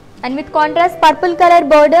and with contrast purple color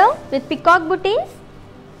border with peacock booties.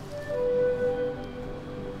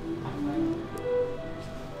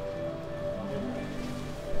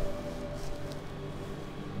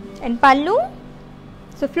 And pallu,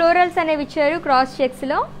 so florals అనేవి ఇచ్చారు cross checks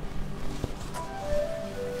లో.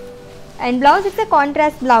 And blouse it's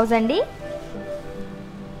contrast blouse అండి.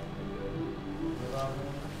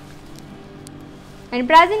 And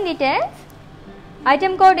pricing details,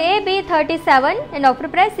 item code AB37 and offer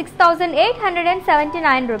price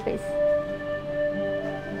 6,879 rupees.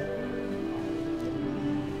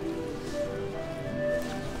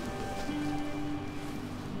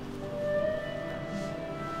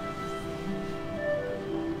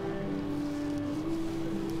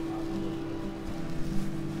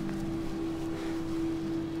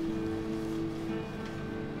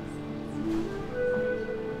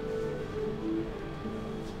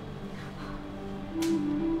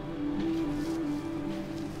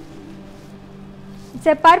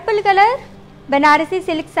 It's a purple color Banarasi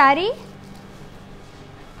silk saree.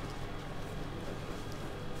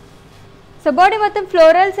 So body మొత్తం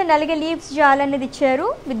florals and అలాగే leaves జాల్ అనేది ఇచ్చారు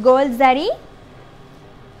with gold zari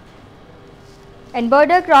and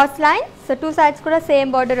border cross line. So two sides కూడా same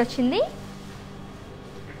border వచ్చింది.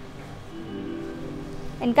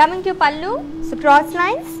 And coming to pallu, so cross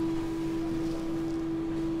lines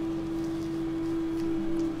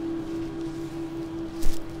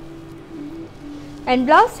and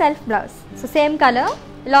blouse self blouse, so same color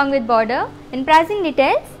along with border. And pricing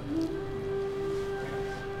details,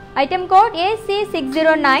 item code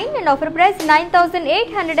AC609 and offer price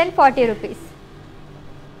 9,840 rupees.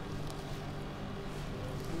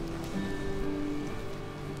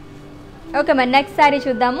 Okay, మన next sorry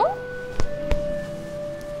చూద్దాము.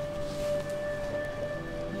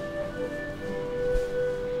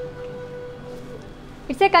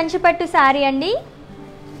 It's a Kanchipattu sorry అండి,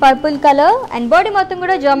 purple colour and body మొత్తం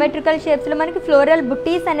కూడా geometrical షేప్స్లో మనకి floral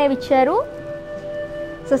బుట్టీస్ అనేవి ఇచ్చారు.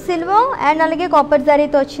 So silver and అలాగే copper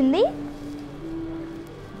జరీతో వచ్చింది.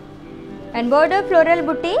 And border floral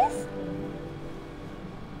buttis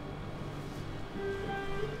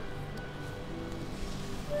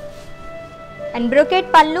and brocade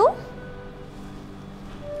పల్లు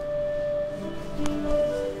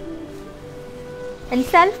and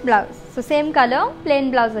self blouse, so same colour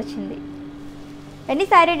plain blouse వచ్చింది. Any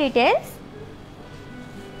saree details,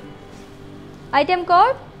 item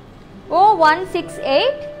code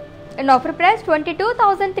O168 and offer price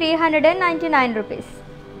 22,399 rupees.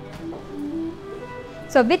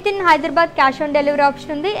 So with in Hyderabad cash on delivery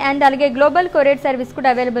option ఉంది and అలాగే global courier service కూడా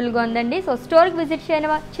అవైలబుల్గా ఉందండి. So స్టోర్కి visit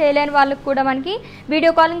చేయలేని వాళ్ళకి కూడా మనకి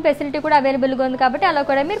వీడియో కాలింగ్ ఫెసిలిటీ కూడా అవైలబుల్గా ఉంది కాబట్టి అలా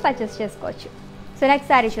కూడా మీరు పర్చేస్ చేసుకోవచ్చు. సో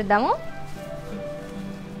నెక్స్ట్ సారీ చూద్దాము.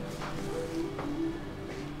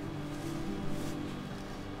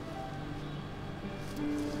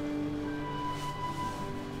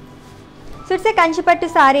 So it's a Kanchipattu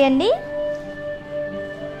sorry అండి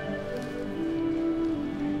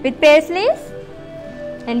with పేస్లీవ్స్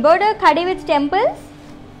and border khadi with temples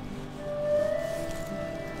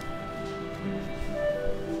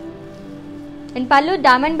and పల్లు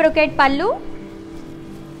డైమండ్ బ్రోకెట్ పల్లు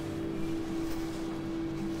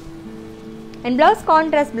అండ్ బ్లౌజ్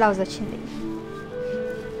కాంట్రాస్ట్ బ్లౌజ్ వచ్చింది.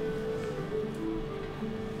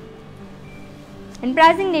 And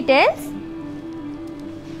pricing details,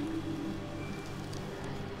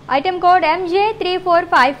 item code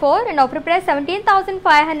MJ3454 and offer price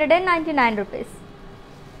 17,599 rupees.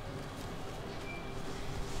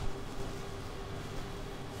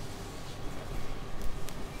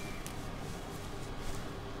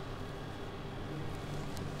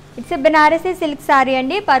 It's a Banarasi silk saree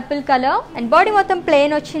andi, purple color and body మొత్తం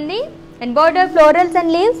plain వచ్చింది and border florals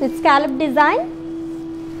and leaves with scallop design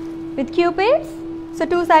with cupids. So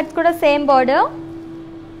 2 sides kuda same border.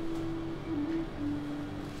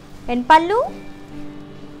 And pallu,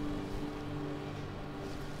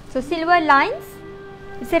 so silver lines,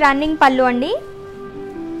 it's a running pallu andi.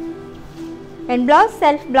 And blouse,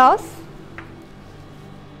 self blouse.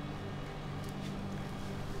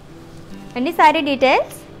 And the saree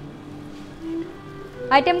details.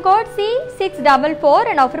 Item code C644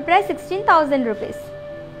 and offer price 16,000 rupees.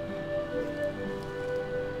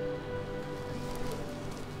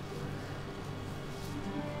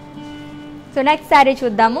 So next saree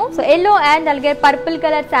చూద్దాము. So yellow and అలాగే purple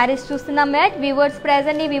color sarees చూస్తున్నాం. at viewers price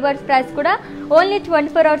అండి. viewers price కూడా only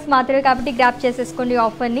 24 hours మాత్రమే కాబట్టి grab చేసేసుకోండి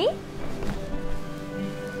offer ని.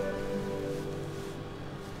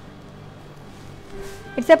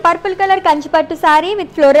 It's a purple color Kanchipattu saree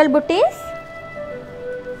with floral booties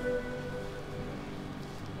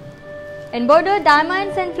and border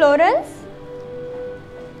diamonds and florals.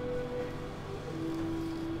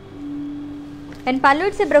 And pallu,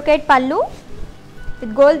 it's a brocade pallu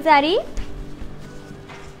with gold zari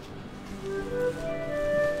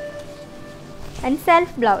and self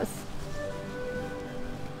blouse.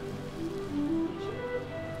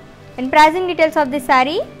 And pricing details of this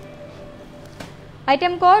saree.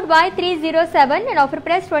 Item code Y307 and offer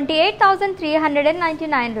price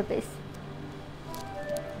 28,399 rupees.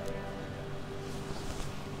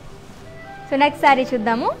 So next saree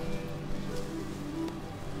చూద్దాము.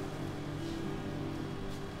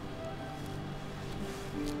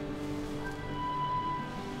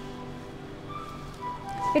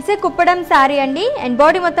 It's a Kuppadam sorry అండి. And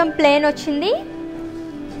body మొత్తం plain వచ్చింది.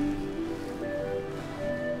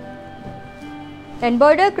 And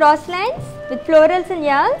border cross lines with florals and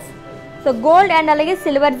యాల్స్. So gold and అలాగే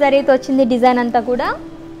silver జరీతో వచ్చింది design అంతా కూడా.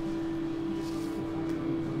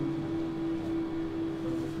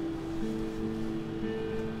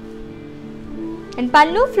 And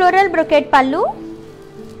పళ్ళు ఫ్లోరల్ బ్రొకెట్ పళ్ళు.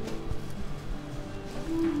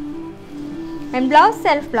 And blouse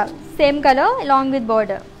self blouse same color along with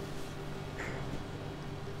border.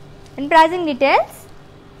 And pricing details.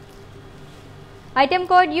 Item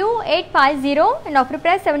code U850 and offer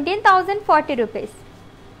price 17,040 rupees.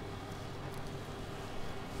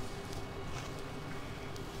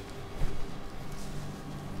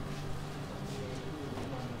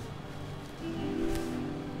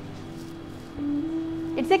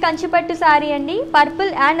 It's a Kanchipattu saree అండి.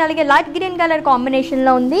 Purple and అలాగే light green colour combination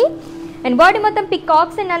లో ఉంది. And body మొత్తం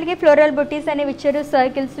peacocks and అలాగే floral బుటీస్ అనేవి ఇచ్చారు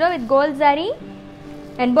circles లో with gold zari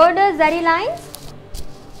and border zari lines.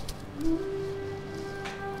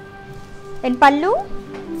 And పళ్ళు,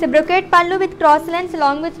 సో బ్రొకెట్ పళ్ళు with cross lines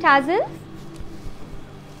along with tassels.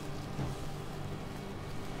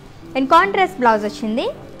 And contrast blouse వచ్చింది.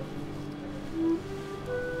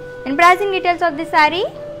 And pricing details of the sorry.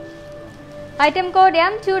 Item code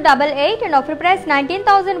M288 and offer price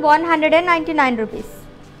 19,199 rupees.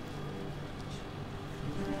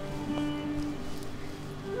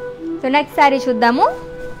 So next sorry చూద్దాము.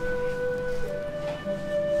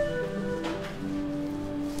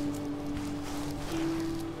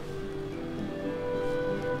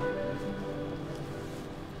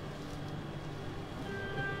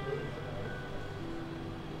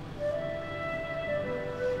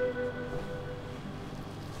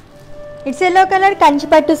 It's yellow colour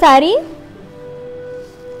Kanchipattu sorry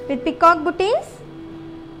with peacock buttis.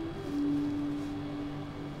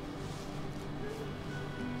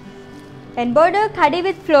 And border khadi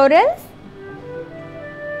with florals.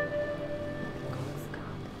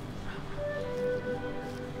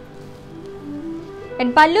 And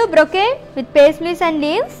pallu brocade with paisleys and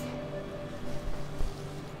leaves.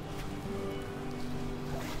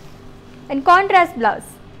 And contrast blouse.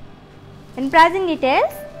 And pricing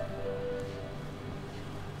details.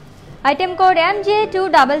 Item code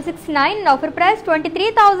MJ2669 and offer price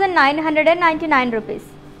 23,999 rupees.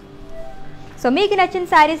 So మీకు నచ్చిన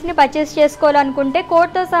శారీస్ని purchase చేసుకోవాలనుకుంటే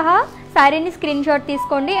కోడ్తో సహా శారీని screen shot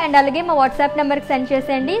తీసుకోండి. And అలాగే మా WhatsApp నెంబర్కి సెండ్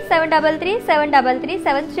చేసేయండి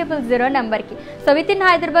 7337337000 నెంబర్కి. So with in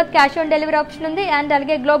Hyderabad cash on delivery option ఉంది. అండ్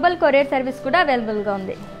అలాగే గ్లోబల్ కొరియర్ సర్వీస్ కూడా అవైలబుల్గా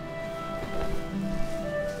ఉంది.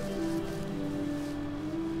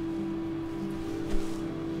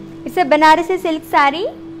 It's a Banarasi silk sari.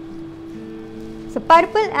 So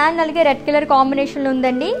purple and అలాగే రెడ్ కలర్ కాంబినేషన్లో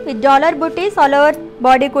ఉందండి with dollar buttis all over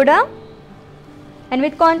body కూడా. And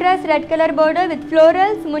with contrast red colour border with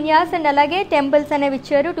florals మునియాస్ and అలాగే టెంపుల్స్ అనేవి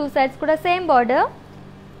ఇచ్చారు. 2 sides కూడా సేమ్ బార్డర్.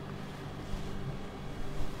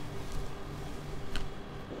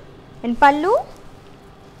 అండ్ పళ్ళు,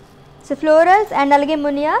 సో ఫ్లోరల్స్ అండ్ అలాగే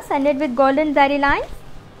మునియాస్ and with golden zari lines.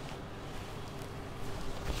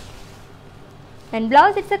 and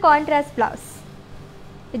blouse, it's a contrast blouse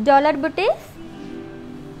with dollar booties.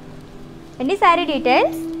 And the saree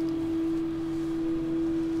details,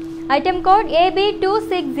 item code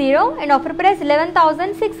AB260 and offer price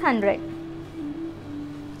 11,600.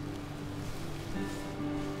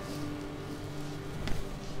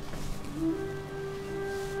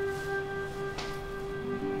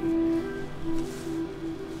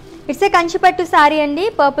 It's a Kanchipattu saree అండి,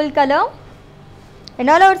 purple color, and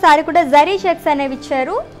all over saree kuda zari checks అనేవి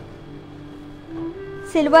ఇచ్చారు,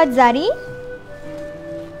 silver zari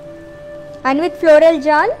and with floral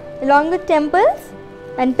jal along with temples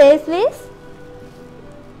and paisleys.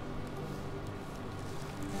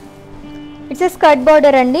 It's a skirt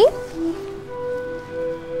border andi,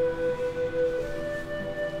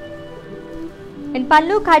 and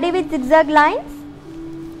pallu khadi with zigzag lines,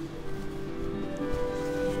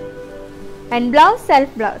 and blouse self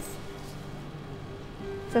blouse.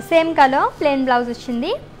 So same color plain blouse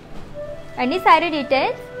వచ్చింది. And the saree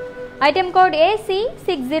details, item code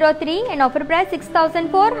AC603 and offer price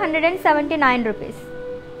 6,479 rupees.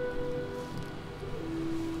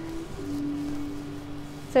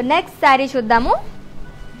 So next saree చూద్దాము.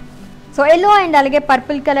 So yellow and అలాగే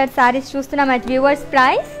purple color sarees చూస్తున్నాం at viewers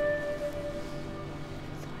price.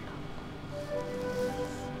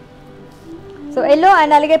 So yellow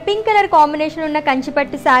and అలాగే pink colour combination ఉన్న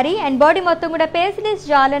కంచిపట్టు sorry, and body మొత్తం కూడా పేస్లెస్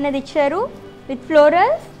జాల్ అనేది ఇచ్చారు with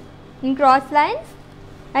florals in cross lines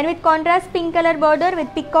and with contrast pink colour border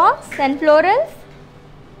with peacocks and florals.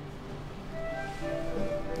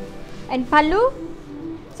 And పళ్ళు,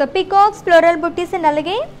 so peacocks floral buttis and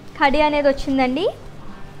అలాగే ఖడి అనేది వచ్చిందండి.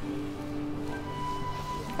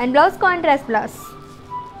 And blouse contrast blouse.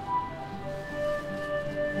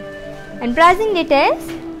 And pricing details,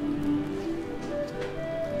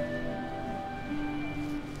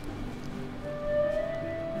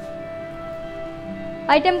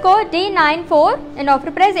 item code D94 and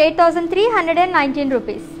offer price 8,319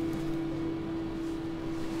 rupees.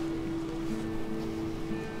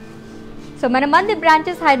 So మన మంది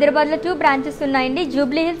branches హైదరాబాద్లో 2 branches ఉన్నాయండి,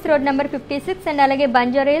 Jubilee hills road number 56 and అలాగే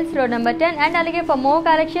Banjara hills road number 10. And అలాగే for more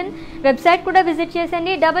collection website కూడా visit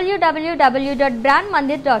చేసండి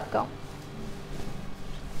www.brandmandir.com.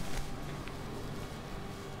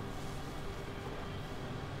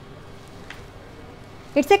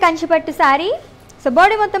 It's a Kanchipattu sorry. So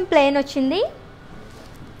body మొత్తం plain వచ్చింది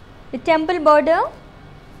with temple border,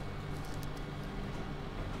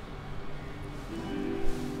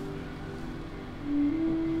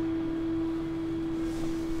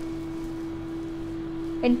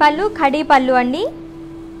 and పళ్ళు ఖడీ పళ్ళు అండి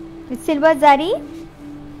with silver zari.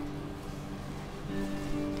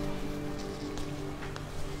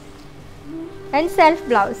 And self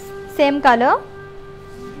blouse same colour.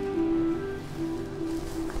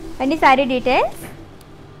 And the saree details,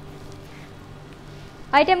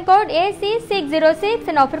 item code AC606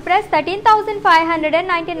 and offer price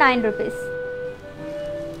 13,599 rupees.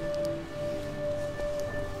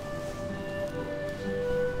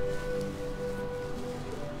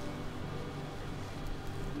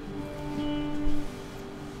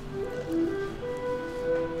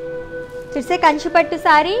 It's a Kanchipattu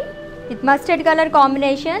saree with mustard color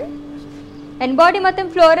combination. And body మొత్తం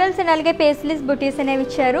florals and అలాగే paisleys బుటీస్ అనేవి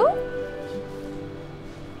ఇచ్చారు.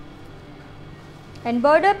 And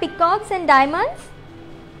border peacocks and diamonds.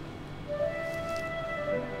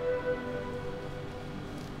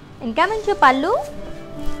 ఇంకా మంచి పళ్ళు,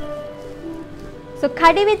 so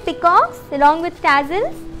khadi with peacocks along with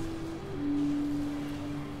tassels.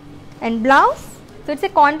 And blouse, so it's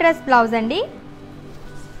a contrast blouse అండి,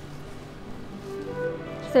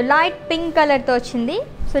 so light pink కలర్తో వచ్చింది,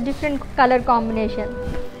 so different color combination.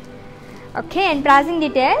 Okay, and pricing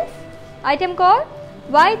details, item code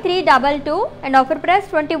Y322 and offer price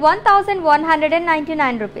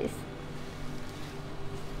 21,199 rupees.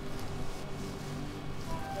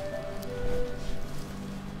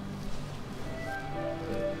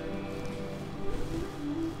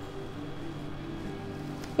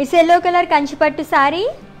 It's yellow color Kanchipattu saree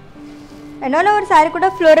and all over sorry కూడా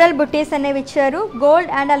floral బుట్టీస్ అనేవి ఇచ్చారు,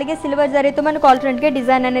 gold and అలాగే silver జరీతో మనకు ఆల్టర్నేట్గా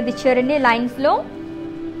design అనేది ఇచ్చారండి లైన్స్లో.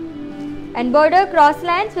 And border cross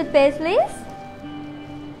lines with paisleys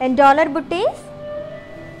and dollar బుట్టీస్.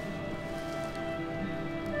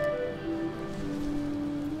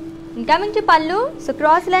 ఇంకా మంచి పళ్ళు, so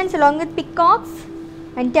cross lines along with peacocks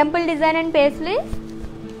and temple design and paisleys.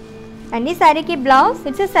 And ఈ శారీకి blouse,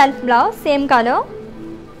 it's a self blouse same colour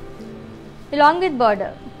along with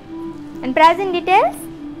border. And pricing details,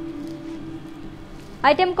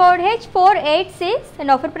 item code H486 and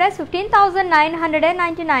offer price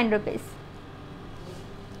 15,999 rupees.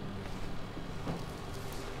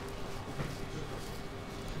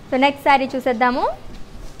 So next sari చూసేద్దాము.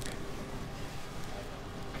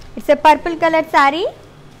 It's a purple colour sari.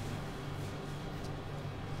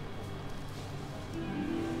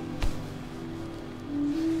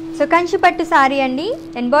 So Kanchi పట్టు శారీ అండి.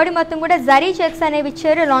 And body మొత్తం కూడా zari checks అనేవి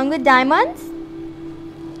ఇచ్చారు along with diamonds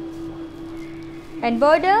and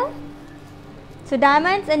border. So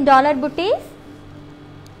diamonds and dollar buttis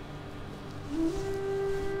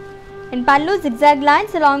and pallu zigzag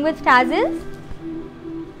lines along with tassels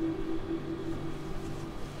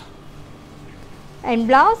and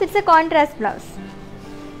blouse, it's a contrast blouse.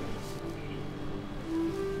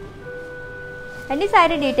 And the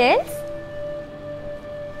saree details: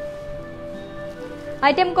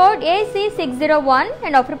 item code AC601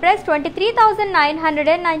 and offer price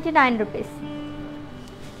 23,999 rupees.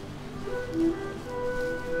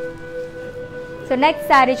 So next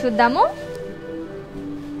saree చూద్దాము.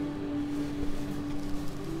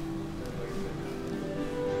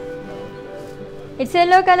 It's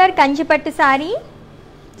yellow colour Kanchi పట్టు sari.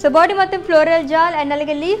 So body మొత్తం floral జాల్ and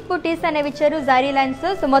అలాగే leaf బుటీస్ అనేవి ఇచ్చారు zari lines.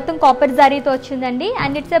 So మొత్తం copper జరీతో వచ్చిందండి.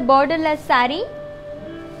 And it's a border less sari.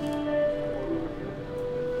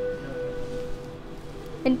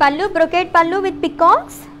 And పల్లు బ్రొకేట్ పల్లు with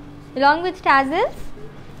peacocks along with tassels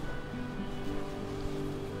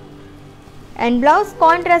and blouse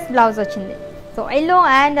contrast blouse వచ్చింది. సో ఎల్లో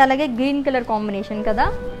అండ్ అలాగే గ్రీన్ కలర్ కాంబినేషన్ కదా.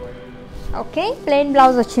 ఓకే, ప్లెయిన్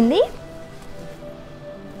బ్లౌజ్ వచ్చింది.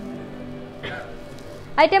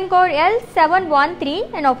 Item code L713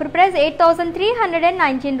 and offer price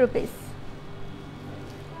 8,319 rupees.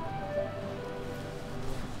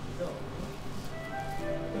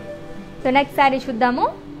 So next saree చూద్దాము.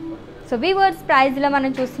 So weavers ప్రైస్లో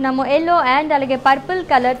మనం చూస్తున్నాము yellow and అలాగే purple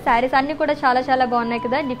colour saris అన్నీ కూడా చాలా చాలా బాగున్నాయి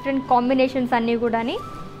కదా. డిఫరెంట్ కాంబినేషన్స్ అన్నీ కూడా.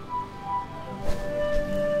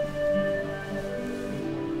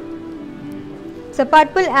 సో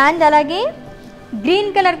పర్పుల్ అండ్ అలాగే గ్రీన్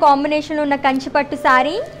కలర్ కాంబినేషన్ ఉన్న కంచి పట్టు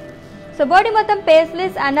శారీ. సో బాడీ మొత్తం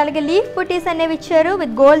పేస్లెస్ అండ్ అలాగే లీఫ్ బుటీస్ అనేవి ఇచ్చారు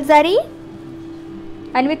with gold zari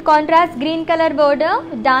and with contrast green colour border,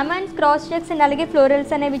 diamonds, cross checks and అలాగే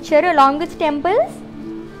ఫ్లోరల్స్ అనేవి ఇచ్చారు అలాంగ్ విత్ టెంపుల్స్.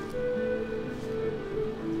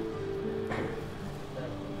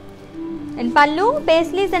 అండ్ పళ్ళు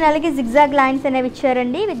పేస్లీస్ అండ్ అలాగే జిగ్జాగ్ లైన్స్ అనేవి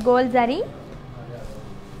ఇచ్చారండి with gold zari.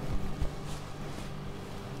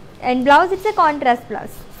 And blouse it's a contrast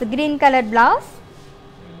blouse. So green colour blouse.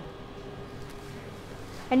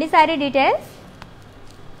 And the saree details: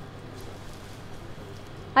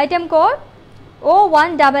 item code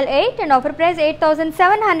O188 and offer price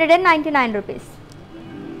 8,799 rupees.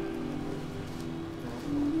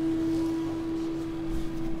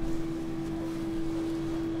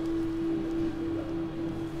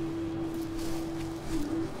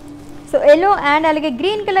 So yellow and అలాగే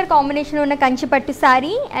green colour combination ఉన్న కంచి పట్టు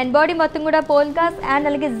sari and body మొత్తం కూడా polkas and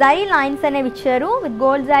అలాగే zari lines అనేవి ఇచ్చారు with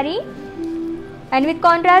gold zari and with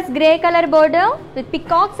contrast grey color border with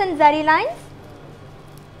peacocks and zari lines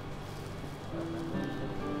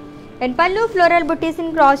and pallu floral booties in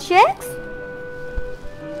cross checks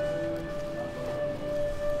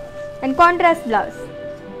and contrast blouse.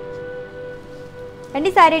 And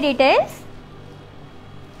the saree details: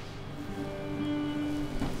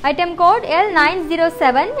 item code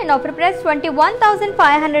L907 and offer price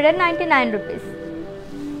 21,599 rupees.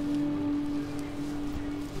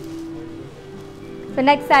 So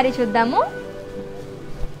next sari చూద్దాము.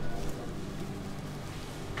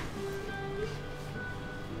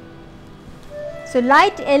 So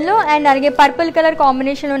light yellow and అలాగే purple colour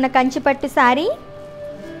combination ఉన్న కంచి పట్టు sari.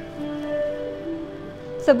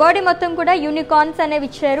 So body మొత్తం కూడా unicorns అనేవి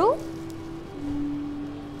ఇచ్చారు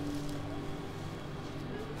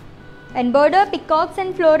and border peacocks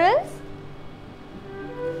and florals.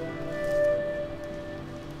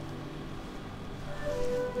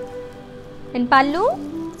 And పళ్ళు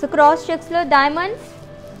so cross చెక్స్లో diamonds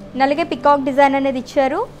నలుగే peacock design అనేది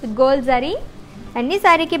ఇచ్చారు విత్ గోల్డ్ జరీ. అండ్ ఈ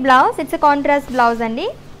శారీకి blouse it's a contrast blouse అండి.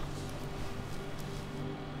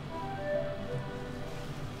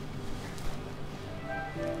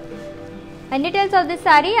 And details of this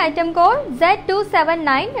saree: item code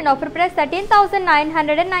Z279 and offer price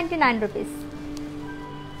 13,999 rupees.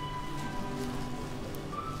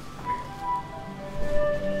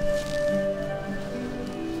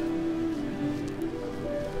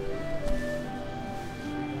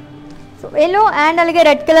 So yellow and అలాగే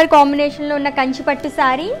red colour కాంబినేషన్లో ఉన్న కంచి పట్టు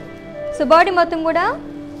శారీ. సో బాడీ మొత్తం కూడా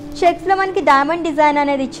చెక్స్లో మనకి డైమండ్ డిజైన్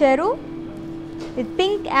అనేది ఇచ్చారు విత్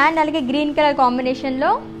పింక్ అండ్ అలాగే గ్రీన్ కలర్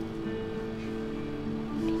కాంబినేషన్లో.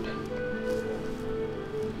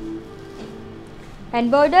 And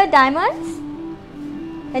border diamonds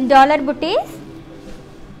and dollar buttis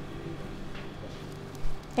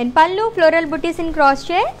and పళ్ళు floral buttis in cross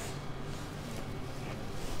checks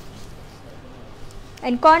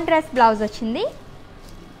and contrast blouse వచ్చింది,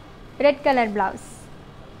 red colour blouse.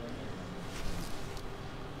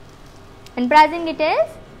 And pricing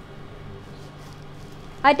details,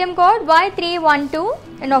 item code Y312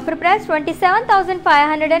 and offer price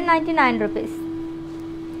 27,599 rupees.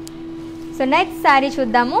 So next sari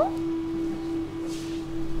చూద్దాము.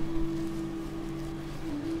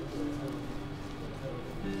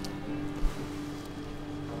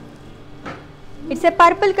 It's a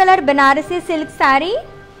purple colour Banarasi silk sari.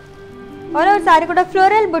 All over sari కూడా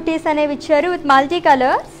floral బుటీస్ అనేవి ఇచ్చారు with multi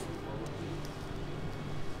colours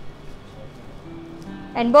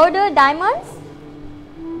and border diamonds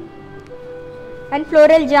and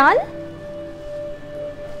floral జాల్.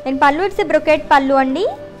 And పళ్ళు it's brocade పళ్ళు అండి.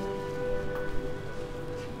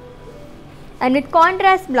 And with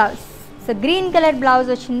contrast blouse. So green colour blouse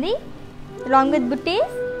వచ్చింది along with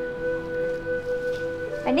buttis.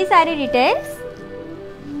 And ఈ sari details,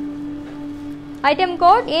 item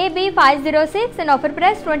code AB506 and offer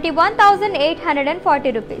price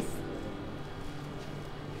 21,840 rupees.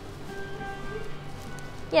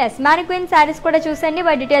 Yes, mannequin saris కూడా చూసండి,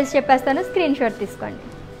 వాటి details చెప్పేస్తాను, screen shot తీసుకోండి.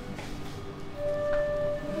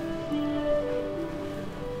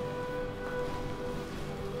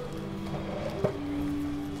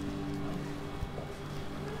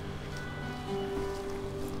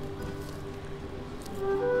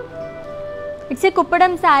 ఇట్స్ ఏ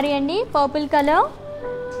కుప్పడం శారీ అండి, పర్పుల్ కలర్.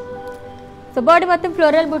 సో బాడీ మొత్తం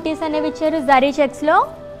floral బుటీస్ అనేవి ఇచ్చారు zari చెక్స్లో.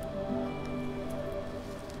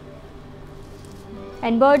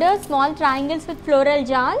 And border small triangles with floral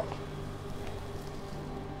జాల్.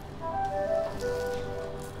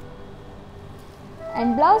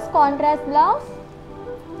 And blouse contrast blouse.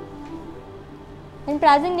 And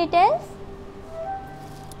pricing details,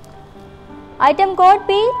 item code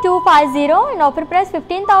P250 and offer price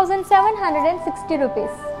 15,760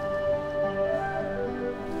 rupees.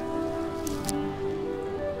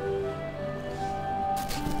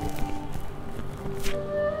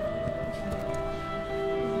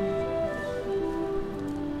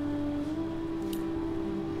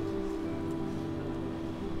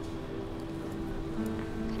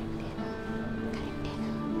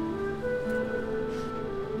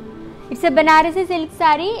 It's a Banarasi silk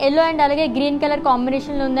sari, yellow and అలాగే green colour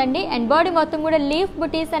కాంబినేషన్లో ఉందండి. And body మొత్తం కూడా leaf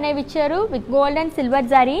బుటీస్ అనేవి ఇచ్చారు with gold and silver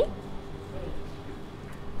zari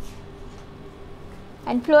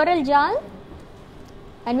and floral జాల్.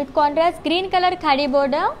 And with contrast green colour khadi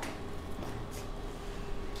border.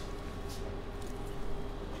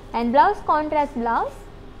 And blouse contrast blouse.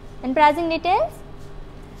 And pricing details,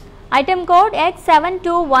 item code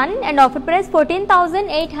X721 and offer price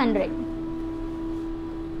 14,800.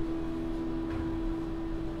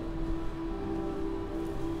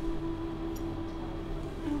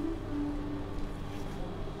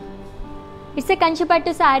 It's a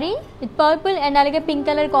Kanchipattu sari with purple and అలాగే pink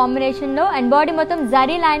colour కాంబినేషన్లో. And body మొత్తం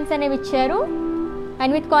zari lines అనేవి ఇచ్చారు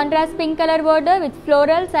and with contrast pink colour border with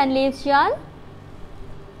florals and leaves జాల్.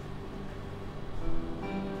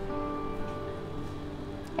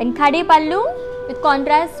 And khadi పళ్ళు with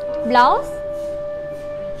contrast blouse.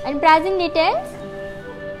 And pricing details,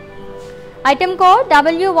 item code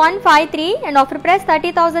W153 and offer price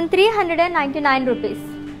 30,399 rupees.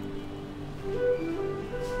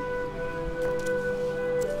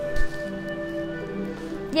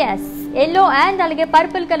 Yes, yellow and అలాగే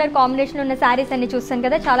purple colour combination ఉన్న శారీస్ అన్ని చూస్తాను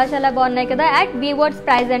కదా, చాలా చాలా బాగున్నాయి కదా. అట్ వీవర్స్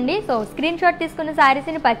ప్రైస్ అండి. సో స్క్రీన్ షాట్ తీసుకున్న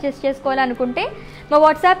శారీస్ని పర్చేస్ చేసుకోవాలనుకుంటే మా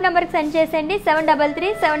వాట్సాప్ నెంబర్కి సెండ్ చేసేయండి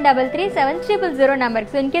 7333733700 నెంబర్కి.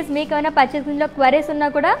 సో ఇన్ కేస్ మీకు ఏమైనా పర్చేసింగ్లో క్వరీస్ ఉన్నా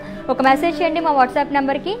కూడా ఒక మెసేజ్ చేయండి మా వాట్సాప్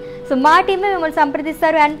నెంబర్కి. సో మా టీమే మిమ్మల్ని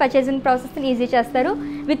సంప్రదిస్తారు అండ్ పర్చేసింగ్ ప్రాసెస్ని ఈజీ చేస్తారు.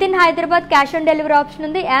 With in Hyderabad cash on delivery option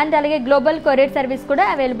ఉంది అండ్ అలాగే గ్లోబల్ కొరియర్ సర్వీస్ కూడా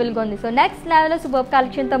అవైలబుల్గా ఉంది. సో నెక్స్ట్ లెవెల్లో సూపర్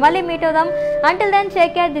కలెక్షన్తో మళ్ళీ మీట్ అవుదాం. Until then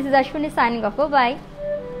take care. This is Ashwini signing off. By.